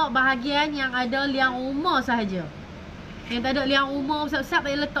 Letak bahagian yang ada liang rumah sahaja. Yang tak ada liang rumah besar-besar, tak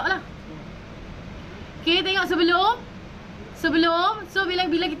payah letak lah. Okay, tengok sebelum. So bila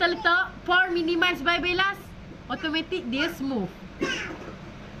kita letak pore minimize by Bellaz, automatic dia smooth.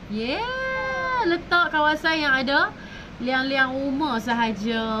 Letak kawasan yang ada liang-liang rumah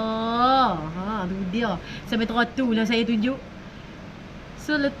sahaja. Tu dia. Sampai terotu lah saya tunjuk.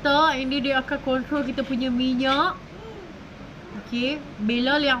 So letak ini dia akan kontrol kita punya minyak. Okay,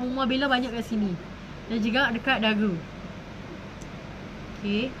 Bella yang rumah Bella banyak kat sini. Dan juga dekat dagu.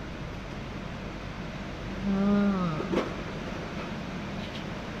 Okay.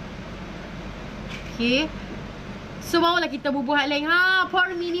 Okay. So barulah kita bubuh lain.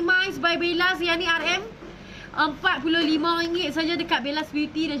 Pore Minimize by Bellaz. Yang ni RM RM45 saja dekat Bellaz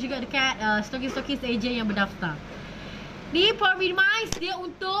Beauty dan juga dekat stokis-stokis agent yang berdaftar. Ni Pore Minimize dia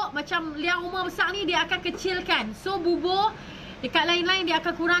untuk macam liang rumah besar ni dia akan kecilkan. So bubuh dekat line-line dia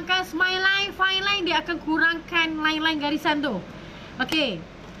akan kurangkan, smile line, fine line dia akan kurangkan line-line garisan tu. Okay.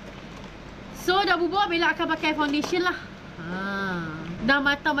 So dah bubuh, Bella akan pakai foundation lah. Dah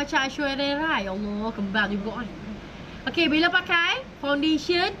mata macam Aishwarya. Ya Allah, kembar juga. Okay, Bella pakai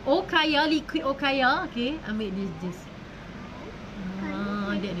foundation Okaya, liquid Okaya. Okay, ambil this.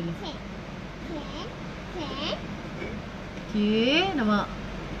 Dia dulu. Okay, nampak.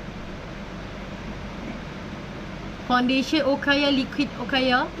 Foundation Okaya, liquid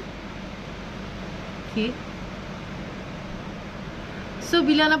Okaya. Okay. So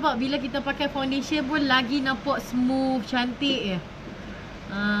bila nampak, bila kita pakai foundation pun lagi nampak smooth, cantik je.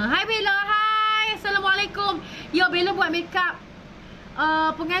 Hai Bella, hai. Assalamualaikum. Ya, Bella buat makeup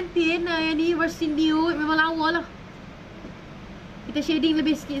pengantin yang ni versi nude. Memang lawa lah. Kita shading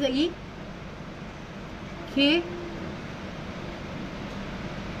lebih sikit lagi. Okay.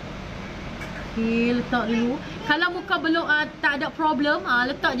 Okay, letak dulu. Kalau muka belum tak ada problem,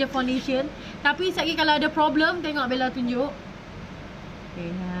 letak je foundation. Tapi sekali kalau ada problem, tengok Bella tunjuk. Okay,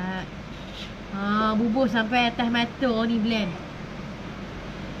 lihat. Bubuh sampai atas mata ni blend.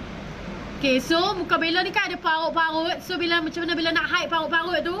 Okay, so muka Bella ni kan ada parut-parut. So Bella macam mana Bella nak hide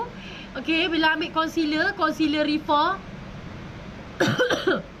parut-parut tu? Okay, Bella ambil concealer Riffaa.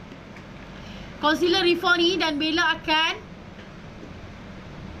 Concealer Riffaa ni dan Bella akan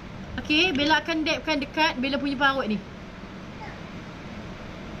Bella akan dapkan dekat Bella punya parut ni.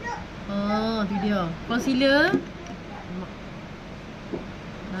 Tu dia. Concealer.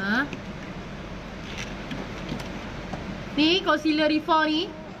 Ni concealer Riffaa ni.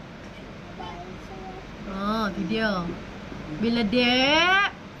 Tu dia. Bella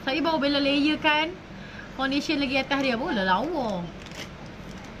dap. Saya baru Bella layerkan foundation lagi atas dia. Boleh lawa.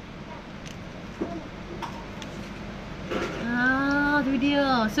 Tu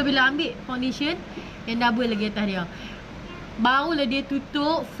dia. So Bella ambil foundation yang double lagi atas dia. Barulah dia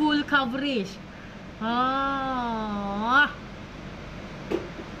tutup full coverage.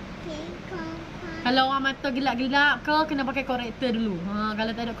 Kalau orang mata gelap-gelap ke, kena pakai corrector dulu.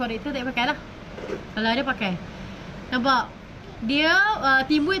 Kalau tak ada corrector, tak payah pakai lah. Kalau ada, pakai. Nampak? Dia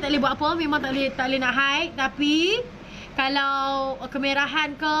timbul tak boleh buat apa. Memang tak boleh nak hide. Tapi kalau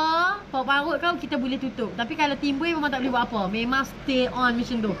kemerahan ke, parut-parut ke, kita boleh tutup. Tapi kalau timbul memang tak boleh buat apa. Memang stay on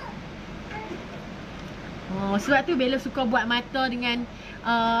macam tu. Sebab tu Bella suka buat mata dengan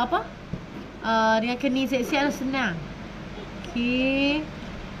dengan kening siap-siap lah, senang. Okay.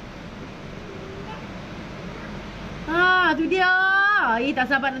 Tu dia. Tak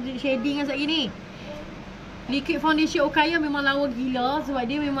sabar nak tunjuk shading kan sekejap ni. Liquid foundation Okaya memang lawa gila. Sebab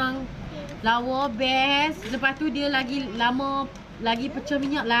dia memang lawa, best. Lepas tu dia lagi lama, lagi pecah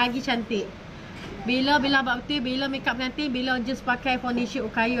minyak, lagi cantik. Bella buat betul. Bella makeup pengantin, Bella just pakai foundation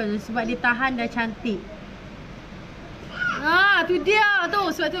Okaya je. Sebab dia tahan dah cantik. Tu dia tu.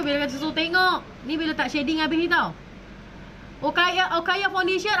 Sebab tu Bella kata suruh tengok. Ni Bella tak shading habis ni tau. Okaya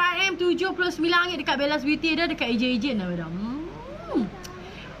foundation RM79 dekat Bellaz Beauty dia, dekat agent-agent dah madam.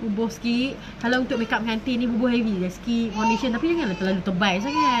 Bubuh sikit. Kalau untuk makeup pengantin ni bubuh heavy dah sikit foundation, tapi janganlah terlalu tebal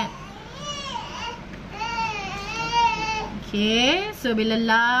sangat. Okay, so Bella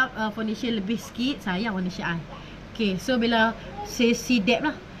lap foundation lebih sikit. Sayang foundation eye. Okay, so Bella sesi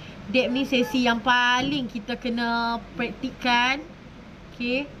depth lah. Depth ni sesi yang paling kita kena praktikkan.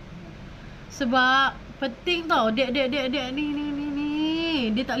 Okay. Sebab penting tau. Depth ni.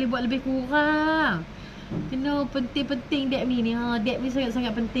 Dia tak boleh buat lebih kurang. Kena penting-penting depth ni. Depth ni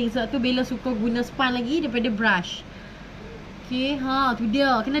sangat-sangat penting. Sebab tu Bella suka guna span lagi daripada brush. Okay, tu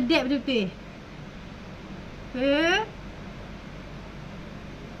dia. Kena depth betul-betul. Okay.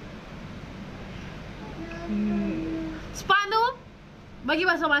 Span tu bagi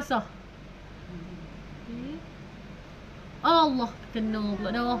basah-basah. Okay. Allah, kena pula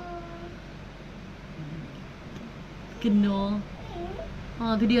dah. Kena.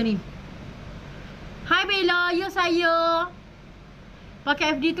 Tu dia ni. Hai Bella, ya saya.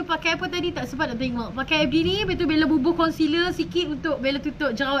 Pakai FD tu pakai apa tadi? Tak sempat nak tengok. Pakai FD ni, betul Bella bubuh concealer sikit untuk Bella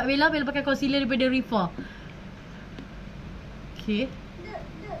tutup jerawat Bella. Bella pakai concealer daripada Riffaa. Okay.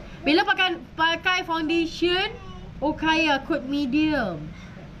 Bella pakai foundation Okaya coat medium.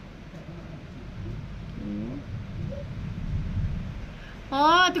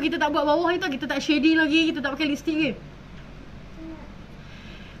 Tu kita tak buat bawah ni tau. Kita tak shading lagi. Kita tak pakai lipstick ke.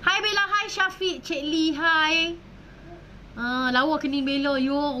 Hai Bella, hai Syafiq, Cik Lee, hai. Lawa kening Bella.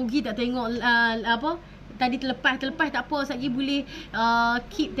 Yo, rugi tak tengok apa? Tadi terlepas tak apa. Sekejap lagi boleh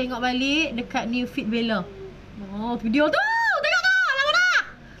keep tengok balik dekat new feed Bella. Tu dia tu. Tengok tak? Lawa tak?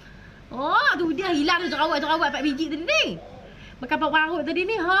 Tu dia hilang tu jerawat 4 biji tadi ni. Makan parut tadi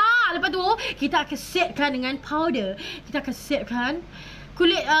ni. Lepas tu kita akan setkan dengan powder. Kita akan setkan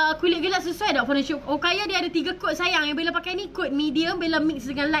kulit gelap sesuai tak foundation. Okaya dia ada 3 coat sayang. Yang Bella pakai ni coat medium, Bella mix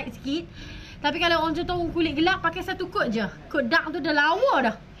dengan light sikit. Tapi kalau orang contoh kulit gelap pakai 1 coat je. Coat dark tu dah lawa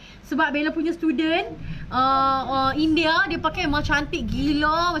dah. Sebab Bella punya student India, dia pakai memang cantik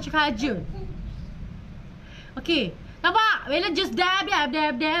gila macam kajal. Okay, nampak? Bella just dab.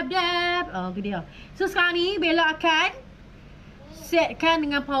 Tu dia. So sekarang ni Bella akan setkan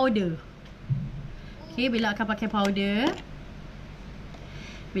dengan powder. Okay, Bella akan pakai powder.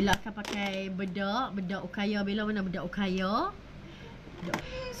 Bella akan pakai bedak Okaya. Bella mana bedak Okaya?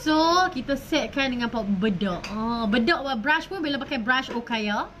 So, kita setkan dengan bedak. Bedak brush pun Bella pakai brush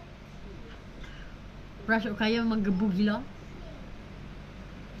Okaya. Brush Okaya memang gebu gila.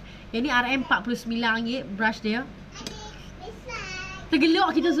 Yang ni RM49 brush dia.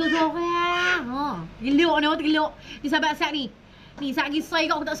 Tergeluk kita seorang. Geluk ni, tergeluk. Ni sahabat Sat ni. Ni Sat lagi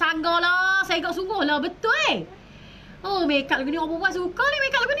saya aku tak sangka lah. Saya sungguh lah, betul. Makeup lagu ni orang perempuan suka ni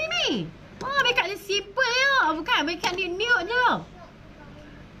makeup lagu ni. Makeup ni simple je. Bukan makeup ni nude je.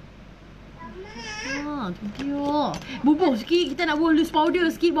 Tu dia. Bubuh sikit. Kita nak buat loose powder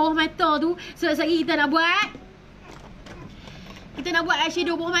sikit bawah mata tu. Sekejap lagi kita nak buat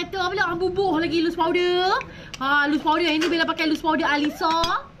eyeshadow bawah mata pula. Bubuh lagi loose powder. Loose powder yang ni Bella pakai loose powder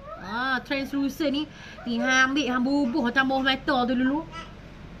Alysa. Translucent ni. Ni ambil bubuh atas bawah mata tu dulu.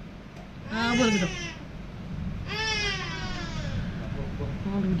 Boleh gitu.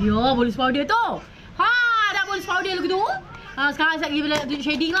 Dia boleh powder tu. Dah boleh powder lagu tu. Sekarang saya lagi Bella tunjuk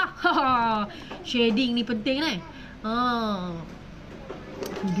shading lah. Shading ni penting ni.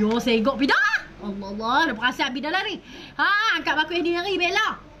 Dia segok pidah. Allah, dah perasan pidah lah ni. Angkat baku hari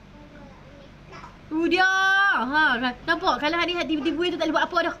Bella. Tu dia. Nampak kalau hari tiba-tiba tu tak boleh buat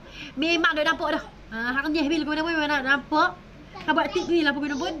apa dah. Memang dah nampak dah. Harga bil guna pun memang dah nampak. Kau buat tip ni lah pun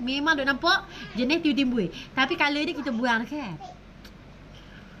memang dah nampak jenis tiba-tiba. Tapi color dia kita buang kan.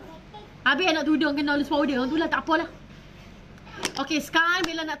 Habis nak tudung kena loose powder. Tu lah tak apalah. Okay, sekarang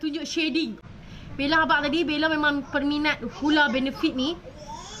Bella nak tunjuk shading. Bella abang tadi, Bella memang peminat Hula Benefit ni.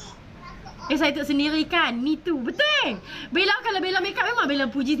 Excited sendiri kan? Ni tu, betul. Bella kalau Bella makeup memang Bella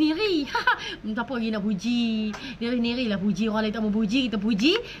puji sendiri. Tak apa lagi nak puji. Sendiri lah puji. Orang lain tak mau puji, kita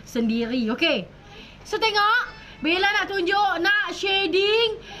puji sendiri. Okay. So tengok. Bella nak tunjuk nak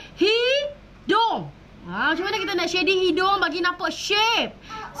shading hidung. Macam mana kita nak shading hidung bagi nampak shape.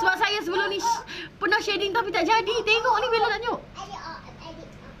 Sebab saya sebelum ni pernah shading tapi tak jadi. Tengok ni Bella nak tunjuk.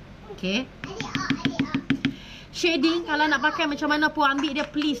 Okay. Shading kalau nak pakai macam mana pun ambil dia,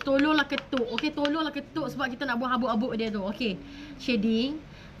 please tolonglah ketuk. Okay, tolonglah ketuk sebab kita nak buat habuk-habuk dia tu. Okay, shading.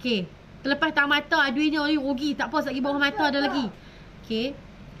 Okay, terlepas tang mata aduinya ni rugi. Tak apa, lagi bawah mata ada lagi. Okay,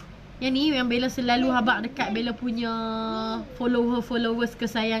 yang ni yang Bella selalu habak dekat Bella punya followers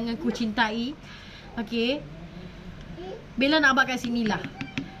kesayangan ku cintai. Okay, Bella nak habak kat sini lah.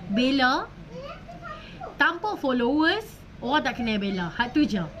 Bella tanpa followers orang tak kenal Bella. Hak tu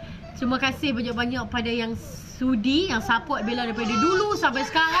je. Terima kasih banyak-banyak pada yang sudi, yang support Bella daripada dulu sampai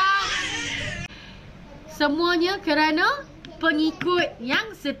sekarang. Semuanya kerana pengikut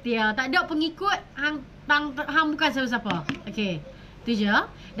yang setia. Tak ada pengikut hang bukan siapa-siapa. Okey, tu je.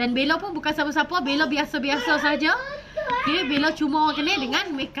 Dan Bella pun bukan siapa-siapa. Bella biasa-biasa saja. Okey, Bella cuma orang kenal dengan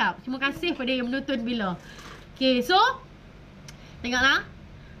makeup. Terima kasih pada yang menonton Bella. Okey, so tengoklah.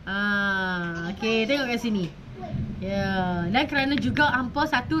 Okey, tengok kat sini. Ya, dan kerana juga hampa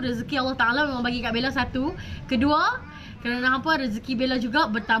satu rezeki Allah Ta'ala memang bagi kat Bella satu. Kedua, kerana hampa rezeki Bella juga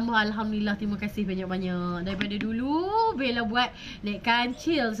bertambah. Alhamdulillah, terima kasih banyak-banyak. Daripada dulu Bella buat naik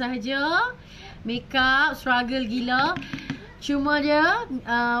kancil sahaja. Makeup, struggle gila. Cuma dia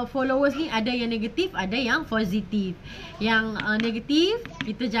followers ni ada yang negatif, ada yang positif. Yang negatif,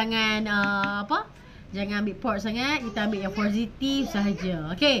 kita jangan jangan ambil pot sangat. Kita ambil yang positif sahaja.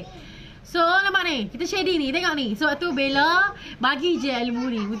 Okay, so nampak ni, kita shading ni, tengok ni. Sebab tu Bella bagi je ilmu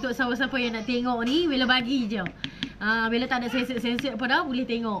ni. Untuk siapa-siapa yang nak tengok ni, Bella bagi je. Bella tak ada sensor apa dah, boleh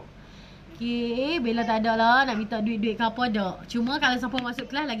tengok. Okay, Bella tak ada lah nak minta duit-duit ke apa dah. Cuma kalau siapa masuk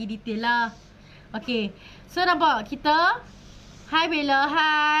kelas lagi detail lah. Okay, so nampak kita. Hai Bella,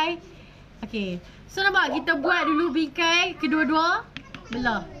 hai. Okay. So nampak kita buat dulu bingkai kedua-dua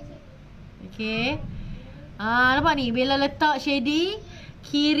belah. Okay. Nampak ni Bella letak shading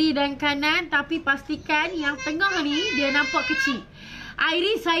kiri dan kanan, tapi pastikan yang tengah ni dia nampak kecil.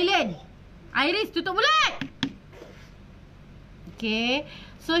 Iris silent. Iris tutup mulut. Okay.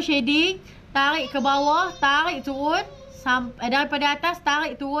 So shading tarik ke bawah, tarik turun sampai daripada atas,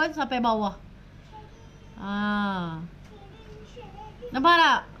 tarik turun sampai bawah. Nampak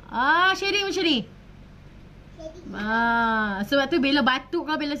tak? Shading macam ni. Sebab tu Bella batuk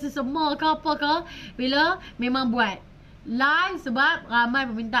ke, Bella sesema ke apa ke, Bella memang buat live sebab ramai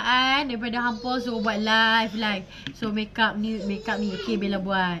permintaan daripada hampa suruh buat live. So makeup ni okay Bella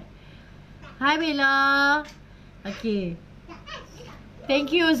buat. Hai Bella. Okay.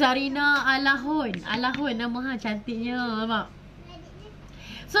 Thank you Zarina Alahun. Alahun nama cantiknya. Nampak?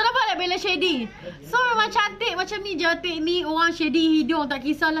 So nampak tak Bella shading? So memang cantik macam ni je teknik orang shading hidung. Tak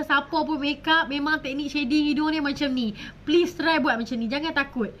kisahlah siapa pun makeup, memang teknik shading hidung ni macam ni. Please try buat macam ni, jangan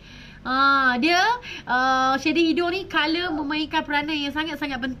takut. Dia shading hidung ni color memainkan peranan yang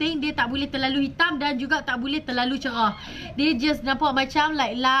sangat-sangat penting. Dia tak boleh terlalu hitam dan juga tak boleh terlalu cerah. Dia just nampak macam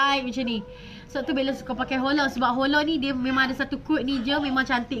light macam ni. Sebab tu Bella suka pakai hollow. Sebab hollow ni dia memang ada satu coat ni je, memang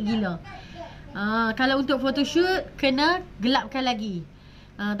cantik gila. Kalau untuk photoshoot kena gelapkan lagi.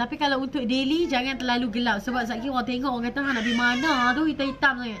 Tapi kalau untuk daily jangan terlalu gelap. Sebab sekejap lagi orang tengok, orang kata nak pergi mana tu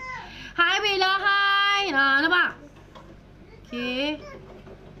hitam-hitam sangat. Hai Bella, hai. Nampak? Okay.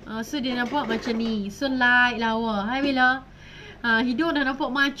 So dia nampak macam ni. So light lawa. Hai Bella. Hidung dah nampak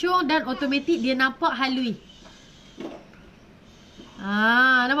mancung dan automatik dia nampak halui.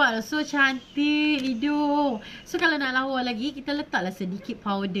 Nampak? So cantik hidung. So kalau nak lawa lagi, kita letaklah sedikit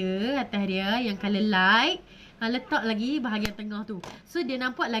powder atas dia yang colour light. Letak lagi bahagian tengah tu. So dia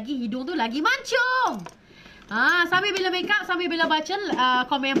nampak lagi hidung tu lagi mancung. Sambil Bella makeup, sambil Bella baca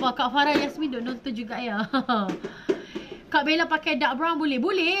komen apa. Kak Farah Yasmin duk nonton juga ya. Kak Bella pakai dark brown boleh?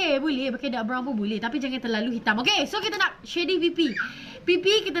 Boleh pakai dark brown pun boleh. Tapi jangan terlalu hitam. Okay, so kita nak shading pipi.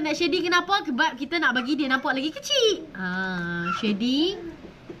 Pipi kita nak shading kenapa? Sebab kita nak bagi dia nampak lagi kecil. Shading.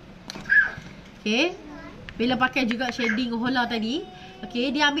 Okay. Bella pakai juga shading hola tadi.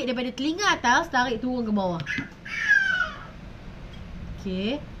 Okay, dia ambil daripada telinga atas, tarik turun ke bawah.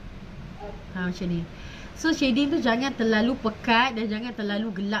 Okay. Macam ni. So shading tu jangan terlalu pekat dan jangan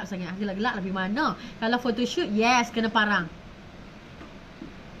terlalu gelap sangat. Gelap-gelap lebih mana? Kalau photoshoot, yes, kena parang.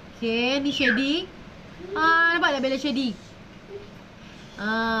 Okay, ni shading. Nampak tak Bella shading?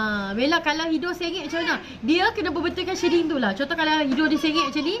 Bella kalau hidung sengit macam mana? Dia kena perbetulkan shading tu lah. Contoh kalau hidung dia sengit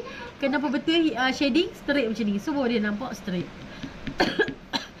macam ni, kena perbetul shading straight macam ni. So baru dia nampak straight.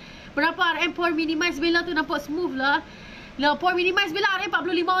 Berapa RM Pore Minimize Bella tu nampak smooth lah. Pore Minimize Bella RM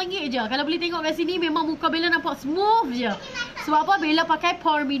RM45 je. Kalau boleh tengok kat sini, memang muka Bella nampak smooth je. Sebab apa? Bella pakai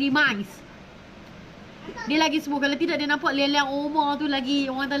Pore Minimize. Dia lagi smooth. Kalau tidak dia nampak liang-liang rumah tu lagi,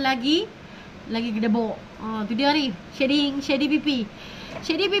 orang tu lagi gedebok. Tu dia ni shading pipi.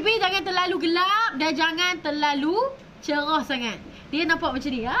 Shading pipi jangan terlalu gelap dan jangan terlalu cerah sangat. Dia nampak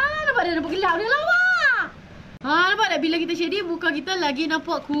macam ni. Nampak dia nampak gelap dia lawa. Nampak tak bila kita shading muka kita lagi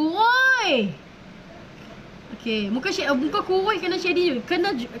nampak kuroi. Okay, muka kuroi kena shading juga.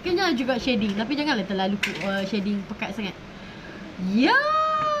 Kena juga shading, tapi janganlah terlalu shading pekat sangat. Ya,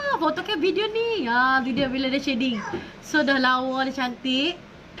 fotokan video ni. Tu dia bila dia shading. So dah lawa, dah cantik.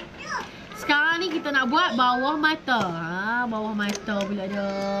 Sekarang ni kita nak buat bawah mata. Bawah mata pula dia.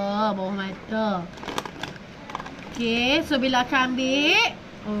 Bawah mata. Okay, so bila akan ambil.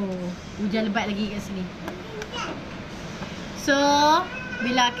 Hujan lebat lagi kat sini. So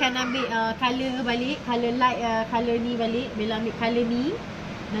bila akan ambil color balik, color light, color ni balik, Bella ambil color ni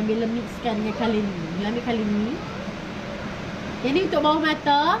dan Bella mixkan dengan color ni. Bella ambil color ni. Yang ni untuk bawah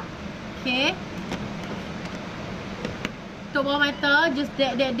mata. Okay. Untuk bawah mata, just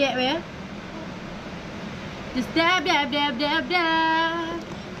dab ya. Just dab.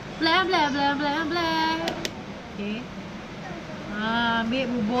 Blah blah blah blah blah. Okay. Ambil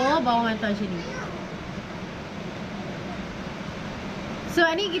bubur bawah mata macam ni. So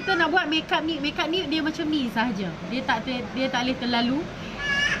ni kita nak buat makeup nude. Makeup nude dia macam ni sahaja. Dia tak boleh terlalu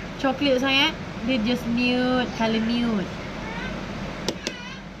coklat sangat. Dia just nude, color nude.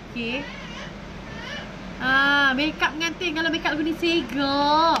 Okay. Makeup pengantin. Kalau makeup lagu ni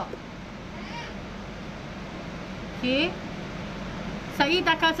segak. Okay. Saya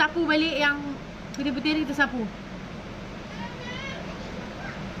tak akan sapu balik yang putih-putih ni, kita sapu.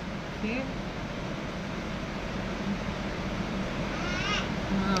 Okay.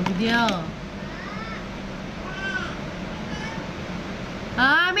 Dia.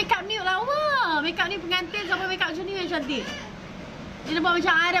 Makeup nude lawa. Makeup ni pengantin sampai makeup macam ni yang cantik. Dia nampak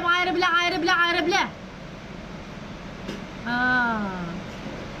macam air belah.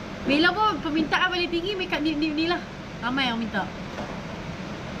 Bella pun permintaan paling tinggi makeup nude ni lah. Ramai yang minta.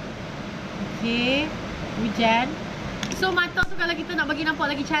 Okay, hujan. So mata tu kalau kita nak bagi nampak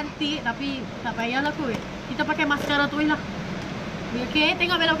lagi cantik, tapi tak payahlah kot. Kita pakai mascara tu lah. Okay,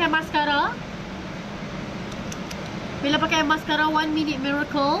 tengok Bella pakai mascara. Bella pakai mascara 1 Minute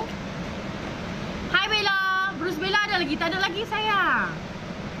Miracle. Hai Bella, Bruce Bella ada lagi? Tak ada lagi sayang.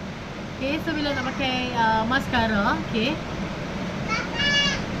 Okay, so Bella nak pakai mascara. Okay,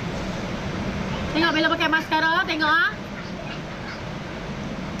 tengok Bella pakai mascara. Tengok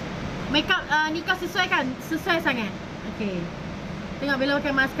makeup nikah sesuai kan? Sesuai sangat. Okay, tengok Bella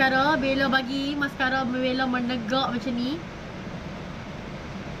pakai mascara. Bella bagi mascara Bella menegak macam ni.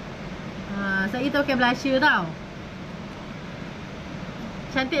 Saya kita pakai blusher tau.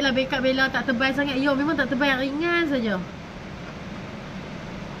 Cantiklah makeup Bella, tak tebal sangat. Yo, memang tak tebal, ringan saja.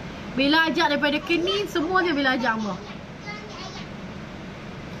 Bella ajak daripada keni, semua dia Bella ajak Allah.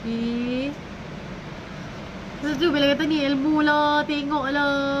 Okay. Lepas tu Bella kata ni ilmu lah, tengok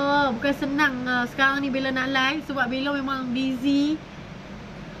lah. Bukan senang lah. Sekarang ni Bella nak live sebab Bella memang busy.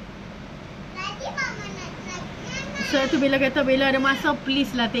 So tu Bella kata Bella ada masa,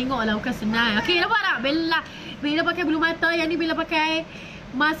 please lah tengok lah, bukan senang. Okay, nampak tak? Bella pakai bulu mata. Yang ni Bella pakai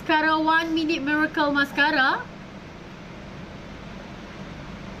mascara 1 Minute Miracle Mascara.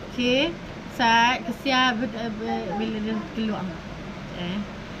 Okay, sat kesiap Bella dia keluar.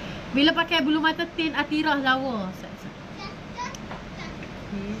 Bella pakai bulu mata tint Antara lawa.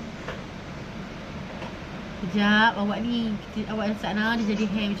 Okay. Kejap, awak ni awak sana dia jadi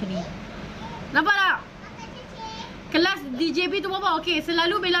hair macam ni. Nampak tak? Kelas DJB tu berapa? Okey,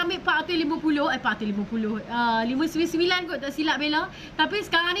 selalu Bella ambil 450. 450. 599 kot tak silap Bella. Tapi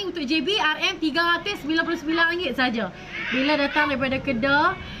sekarang ni untuk JB RM RM399 saja. Bella datang daripada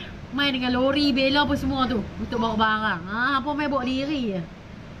Kedah, main dengan lori Bella pun semua tu untuk bawa barang. Apa main bawa diri je.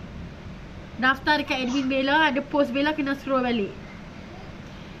 Daftar dekat admin Bella, ada post Bella kena scroll balik.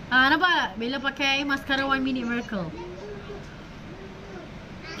 Nampak tak? Bella pakai mascara 1 Minute Miracle.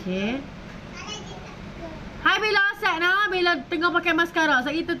 Okey. Hai Bella, set nak? Bella tengah pakai mascara.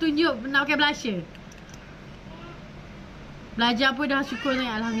 Sekejap kita tunjuk nak pakai blusher. Belajar pun dah syukur ni,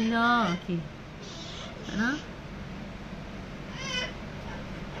 alhamdulillah. Okey. Nak?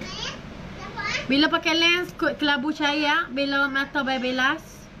 Bella pakai lens kod kelabu cahaya. Bella mata by Bellaz.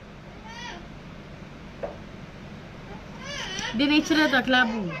 Dia natural tau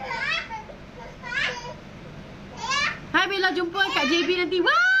kelabu. Hai Bella, jumpa kat JB nanti.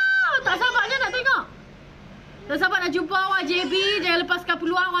 Wow, tak sabarnya nak tengok. Tak sabar nak jumpa awak JB. Jangan lepaskan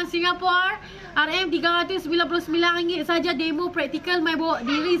peluang orang Singapura. RM RM399 saja, demo praktikal, main bawa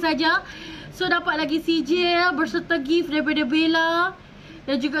diri saja. So dapat lagi sijil berserta gift daripada Bella.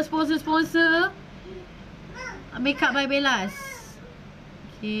 Dan juga sponsor-sponsor Makeup by Bellaz.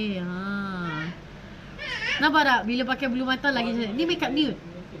 Okay, nampak tak? Bila pakai bulu mata lagi cantik. Ni makeup nude.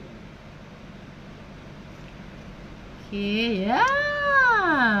 Okay, ya.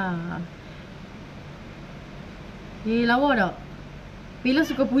 Lawa tak? Bella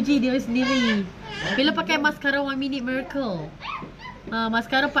suka puji diri sendiri. Bella pakai mascara 1 Minute Miracle.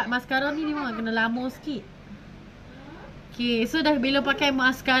 Mascara ni memang kena lama sikit. Okay, so dah Bella pakai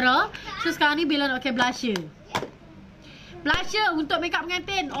mascara. So sekarang ni Bella nak pakai blusher. Blusher untuk makeup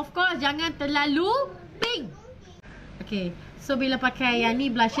pengantin, of course jangan terlalu pink. Okay, so Bella pakai yang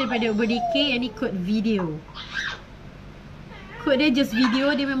ni blusher daripada Urban Decay. Yang ni kod video. Kod dia just video.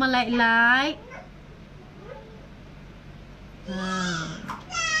 Dia memang light-light.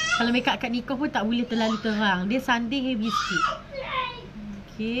 Kalau makeup kat nikah pun tak boleh terlalu terang. Dia sanding heavy sikit.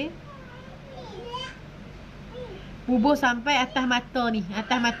 Okay. Bubuh sampai atas mata ni.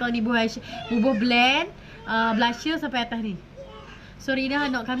 Atas mata ni bubuh blend blusher sampai atas ni. So Rina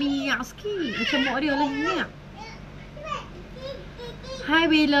nak kami minyak sikit. Macam mak dia lah minyak. Hai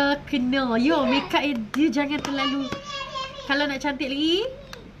Bella, kena. Yo, makeup dia jangan terlalu. Kalau nak cantik lagi,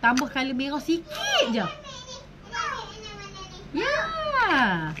 tambah colour merah sikit je. Ya.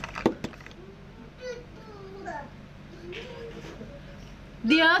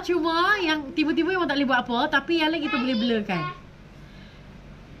 Dia cuma yang tiba-tiba memang tak boleh buat apa, tapi yang lain kita boleh blurkan.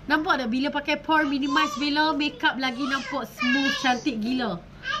 Nampak tak bila pakai Pore Minimize Bella, makeup lagi nampak smooth, cantik gila.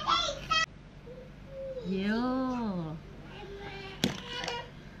 Yo.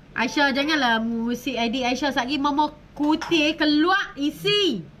 Aisyah, janganlah musik adik Aisyah. Sekejap lagi mama kutih keluar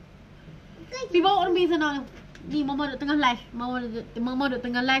isi. Pergi bawa orang pergi sana. Ni mama duduk tengah live. Mama duduk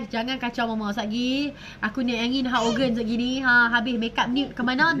tengah live. Jangan kacau mama. Sekejap lagi aku naik angin hot organ sekejap gini. Habis makeup nude ke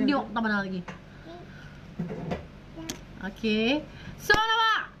mana? Nude tak mana lagi. Okay. So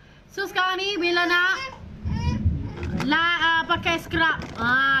nampak. So sekarang ni Bella nak pakai scrub.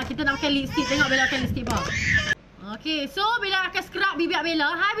 Kita nak pakai lipstick. Tengok Bella pakai lipstick apa. Okay, so Bella akan scrub Bibiaq Bella.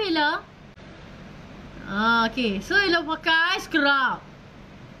 Hai Bella. Okay, so Bella pakai scrub.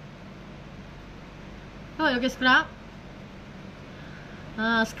 Kau pakai scrub.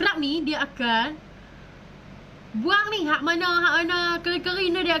 Scrub ni dia akan buang ni hak mana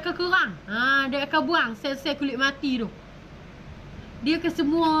kering-kering dia akan kurang. Dia akan buang sel-sel kulit mati tu. Dia ke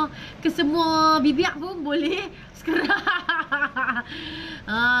semua Bibiaq pun boleh scrub.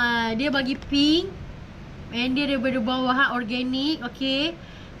 Dia bagi pink. And dia daripada bawah organik. Okay,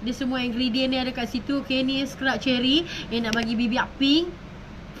 dia semua ingredient dia ada kat situ. Okay, ni scrub cherry yang nak bagi Bibiaq pink.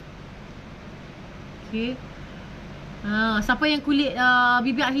 Okay. Siapa yang kulit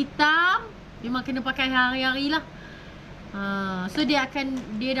Bibiaq hitam memang kena pakai hari-hari lah. So dia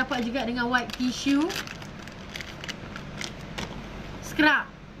dapat juga dengan white tissue scrub.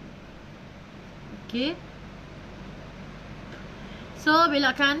 Okay. So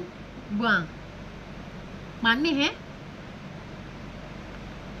Bella akan buang. Manis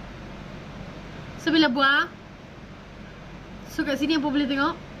So Bella buang. So kat sini apa boleh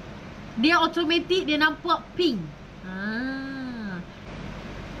tengok, dia automatic dia nampak pink.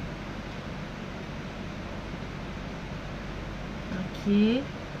 Okay.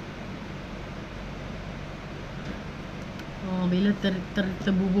 Bella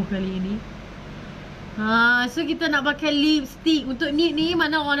terbubuh kali ini. So kita nak pakai lipstick. Untuk nude ni,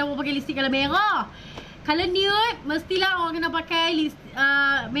 mana orang nak pakai lipstick kalau merah. Kalau nude, mestilah orang kena pakai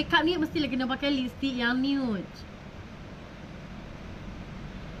makeup ni mestilah kena pakai lipstick yang nude.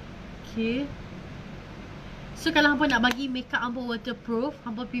 Okay. So kalau hampa nak bagi makeup hampa waterproof,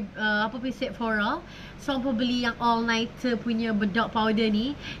 hampa pergi Sephora. So hampa beli yang all nighter punya bedak powder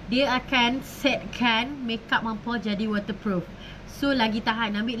ni, dia akan setkan makeup hampa jadi waterproof. So lagi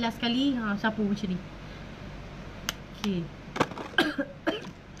tahan. Ambil last kali sapu macam ni. Okay.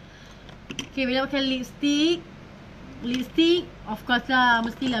 Okay, Bella pakai lipstick. Lipstick of course lah,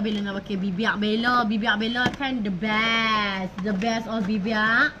 mestilah Bella nak pakai Bibiaq Bella. Bibiaq Bella kan the best of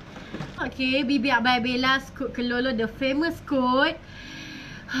Bibiaq. Okay, Bibiaq by Bellaz kod kelolo, the famous kod.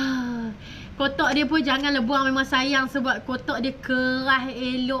 Kotak dia pun janganlah buang, memang sayang sebab kotak dia keras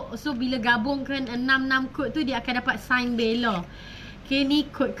elok. So bila gabungkan 6 kod tu, dia akan dapat sign Bella. Okay, ni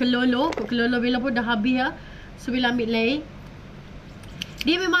kod kelolo. Kod kelolo Bella pun dah habis lah. So Bella ambil lain.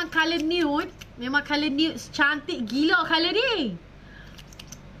 Dia memang colour nude. Memang colour nude cantik gila colour ni.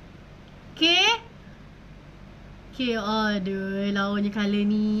 Okay. Okay, aduh, lawannya colour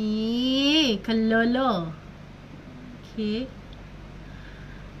ni kelolo. Okay.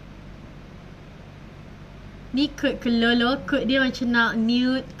 Ni kod kelolo. Kod dia macam nak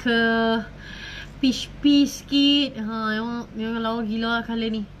nude ke peach sikit. Memang lawa gila colour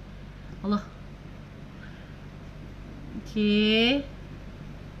ni. Allah. Okay.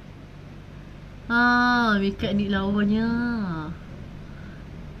 Makeup ni lawanya.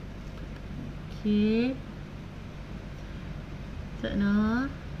 Okay. Tak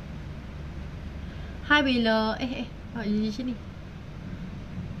nak. Hai Bella. Awak jadi macam ni.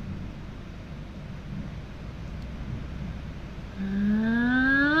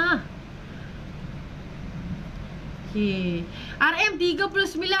 Okay. RM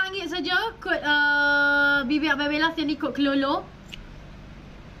RM39 saja. Kod Bibiaq by Bellaz yang ni kod kelolo.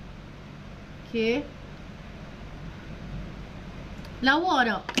 Okay. Lawa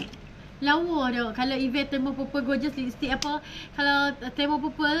tak? Lawa tak? Kalau event tema purple gorgeous lipstick apa, kalau tema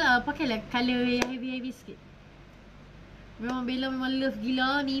purple pakailah colour yang heavy sikit. Memang Bella memang love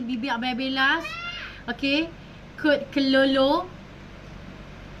gila ni Bibiaq by Bellaz. Okay. Kod kelolo.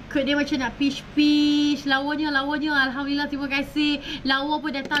 Kod dia macam nak peach. Lawanya. Alhamdulillah, terima kasih. Lawa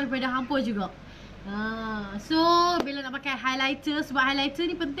pun datang daripada hampa juga. So Bella nak pakai highlighter. Sebab highlighter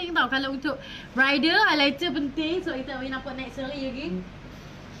ni penting tau. Kalau untuk bridal, highlighter penting. So kita boleh nampak naik seri lagi.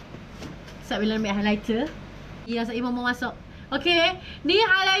 So Bella ambil highlighter. Ya, saya mau masuk. Okay, ni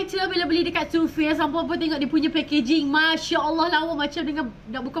highlighter Bella beli dekat Too Faced. Sampai pun tengok dia punya packaging, Masya Allah, lawa macam dengan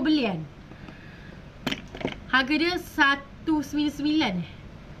nak buka belian. Harga dia $199.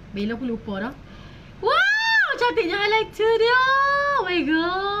 Bella pun lupa dah. Wow, cantiknya highlighter dia. Oh my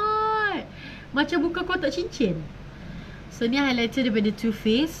god, macam buka kotak cincin. So ni highlighter daripada Too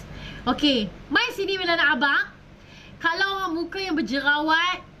Faced. Okay, mai sini Bella nak abang. Kalau muka yang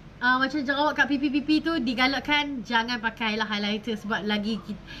berjerawat, macam jerawat kat pipi-pipi tu, digalakkan jangan pakailah highlighter. Sebab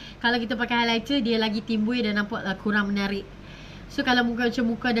kalau kita pakai highlighter, dia lagi timbul dan nampak kurang menarik. So kalau muka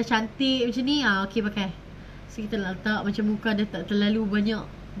dah cantik macam ni, okay pakai. So kita letak macam muka dah tak terlalu banyak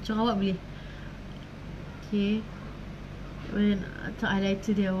jerawat boleh. Okay. Atau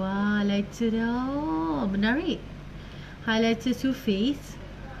highlighter dia. Wah, highlighter dia. Oh, menarik. Highlighter Too Faced.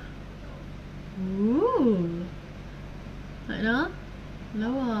 Ooh. Ada?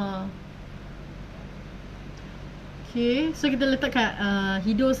 Lawa. Okay, so kita letak kat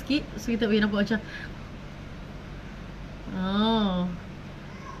hidung sikit. So kita boleh nampak macam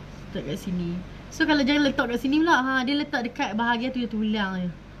letak kat sini. So kalau jangan letak kat sini pula, dia letak dekat bahagian tu tulang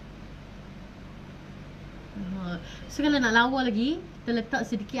je. So kalau nak lawa lagi, kita letak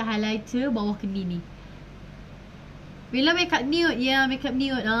sedikit highlighter bawah kening ni. Bila makeup nude, makeup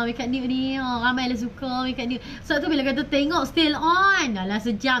nude. Makeup nude ni ramai lah suka makeup nude. Sebab tu bila kata tengok still on, alah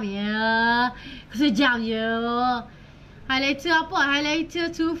sejam ya. Sejam je. Highlighter apa?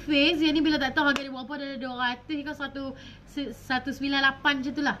 Highlighter Too Faced. Yang ni bila tak tahu harga dia berapa, dah 200 ke 198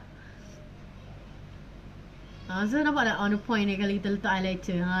 macam tu lah. So nampak tak on the point ni kalau kita letak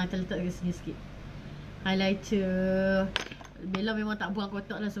highlighter. Kita letak dekat sini sikit. Highlighter. Bella memang tak buang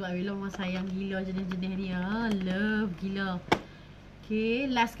kotak lah sebab Bella memang sayang gila jenis-jenis ni. Love gila. Okay,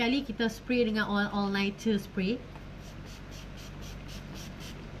 last kali kita spray dengan all nighter spray.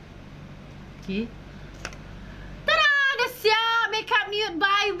 Okay. Tada! Dah siap makeup nude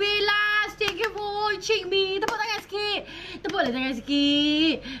by Bellaz. Thank you for watching me. Tepuk tangan sikit. Tepuklah tangan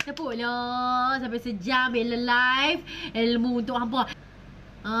sikit. Tepuklah. Sampai sejam Bella live. Ilmu untuk hampa.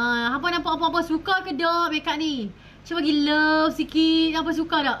 Hampa nampak apa-apa suka ke tak makeup ni? Cuba bagi love sikit. Hampa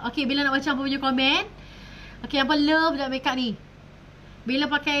suka tak? Okay, Bella nak baca hampa punya komen. Okay, hampa love tak makeup ni? Bella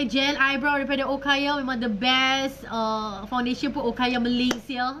pakai gel eyebrow daripada Okaya. Memang the best foundation pun Okaya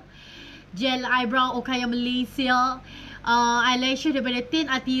Malaysia. Gel eyebrow Okaya Malaysia. Eyelash daripada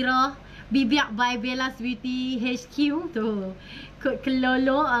Antara. Bibiaq by Bellaz Beauty HQ. Tu kod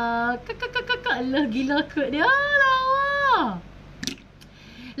kelolo. Allah gila kod dia. Lawa.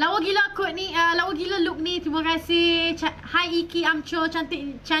 Lawa gila kod ni. Lawa gila look ni. Terima kasih. Hai Iki Amcho.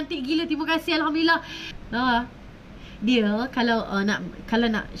 Cantik gila. Terima kasih. Alhamdulillah. Dia kalau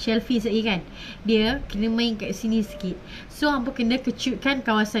nak selfie sekali kan, dia kena main kat sini sikit. So hampa kena kecutkan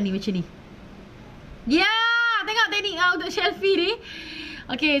kawasan ni macam ni. Tengok teknik untuk selfie ni.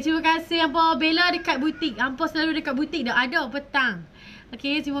 Okay, terima kasih hampa. Bella dekat butik. Hampa selalu dekat butik dah ada petang.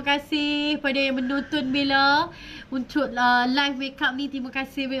 Okay, terima kasih pada yang menonton Bella untuk live makeup ni. Terima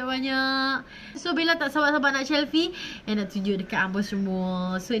kasih banyak-banyak. So Bella tak sabar-sabar nak selfie and nak tunjuk dekat hampa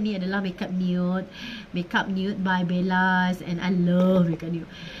semua. So ni adalah makeup nude. Makeup nude by Bellaz. And I love makeup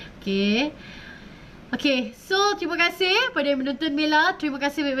nude. Okay. Okay, so terima kasih pada yang menonton Bella. Terima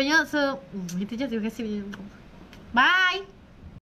kasih banyak-banyak. So itu je, terima kasih. Bye.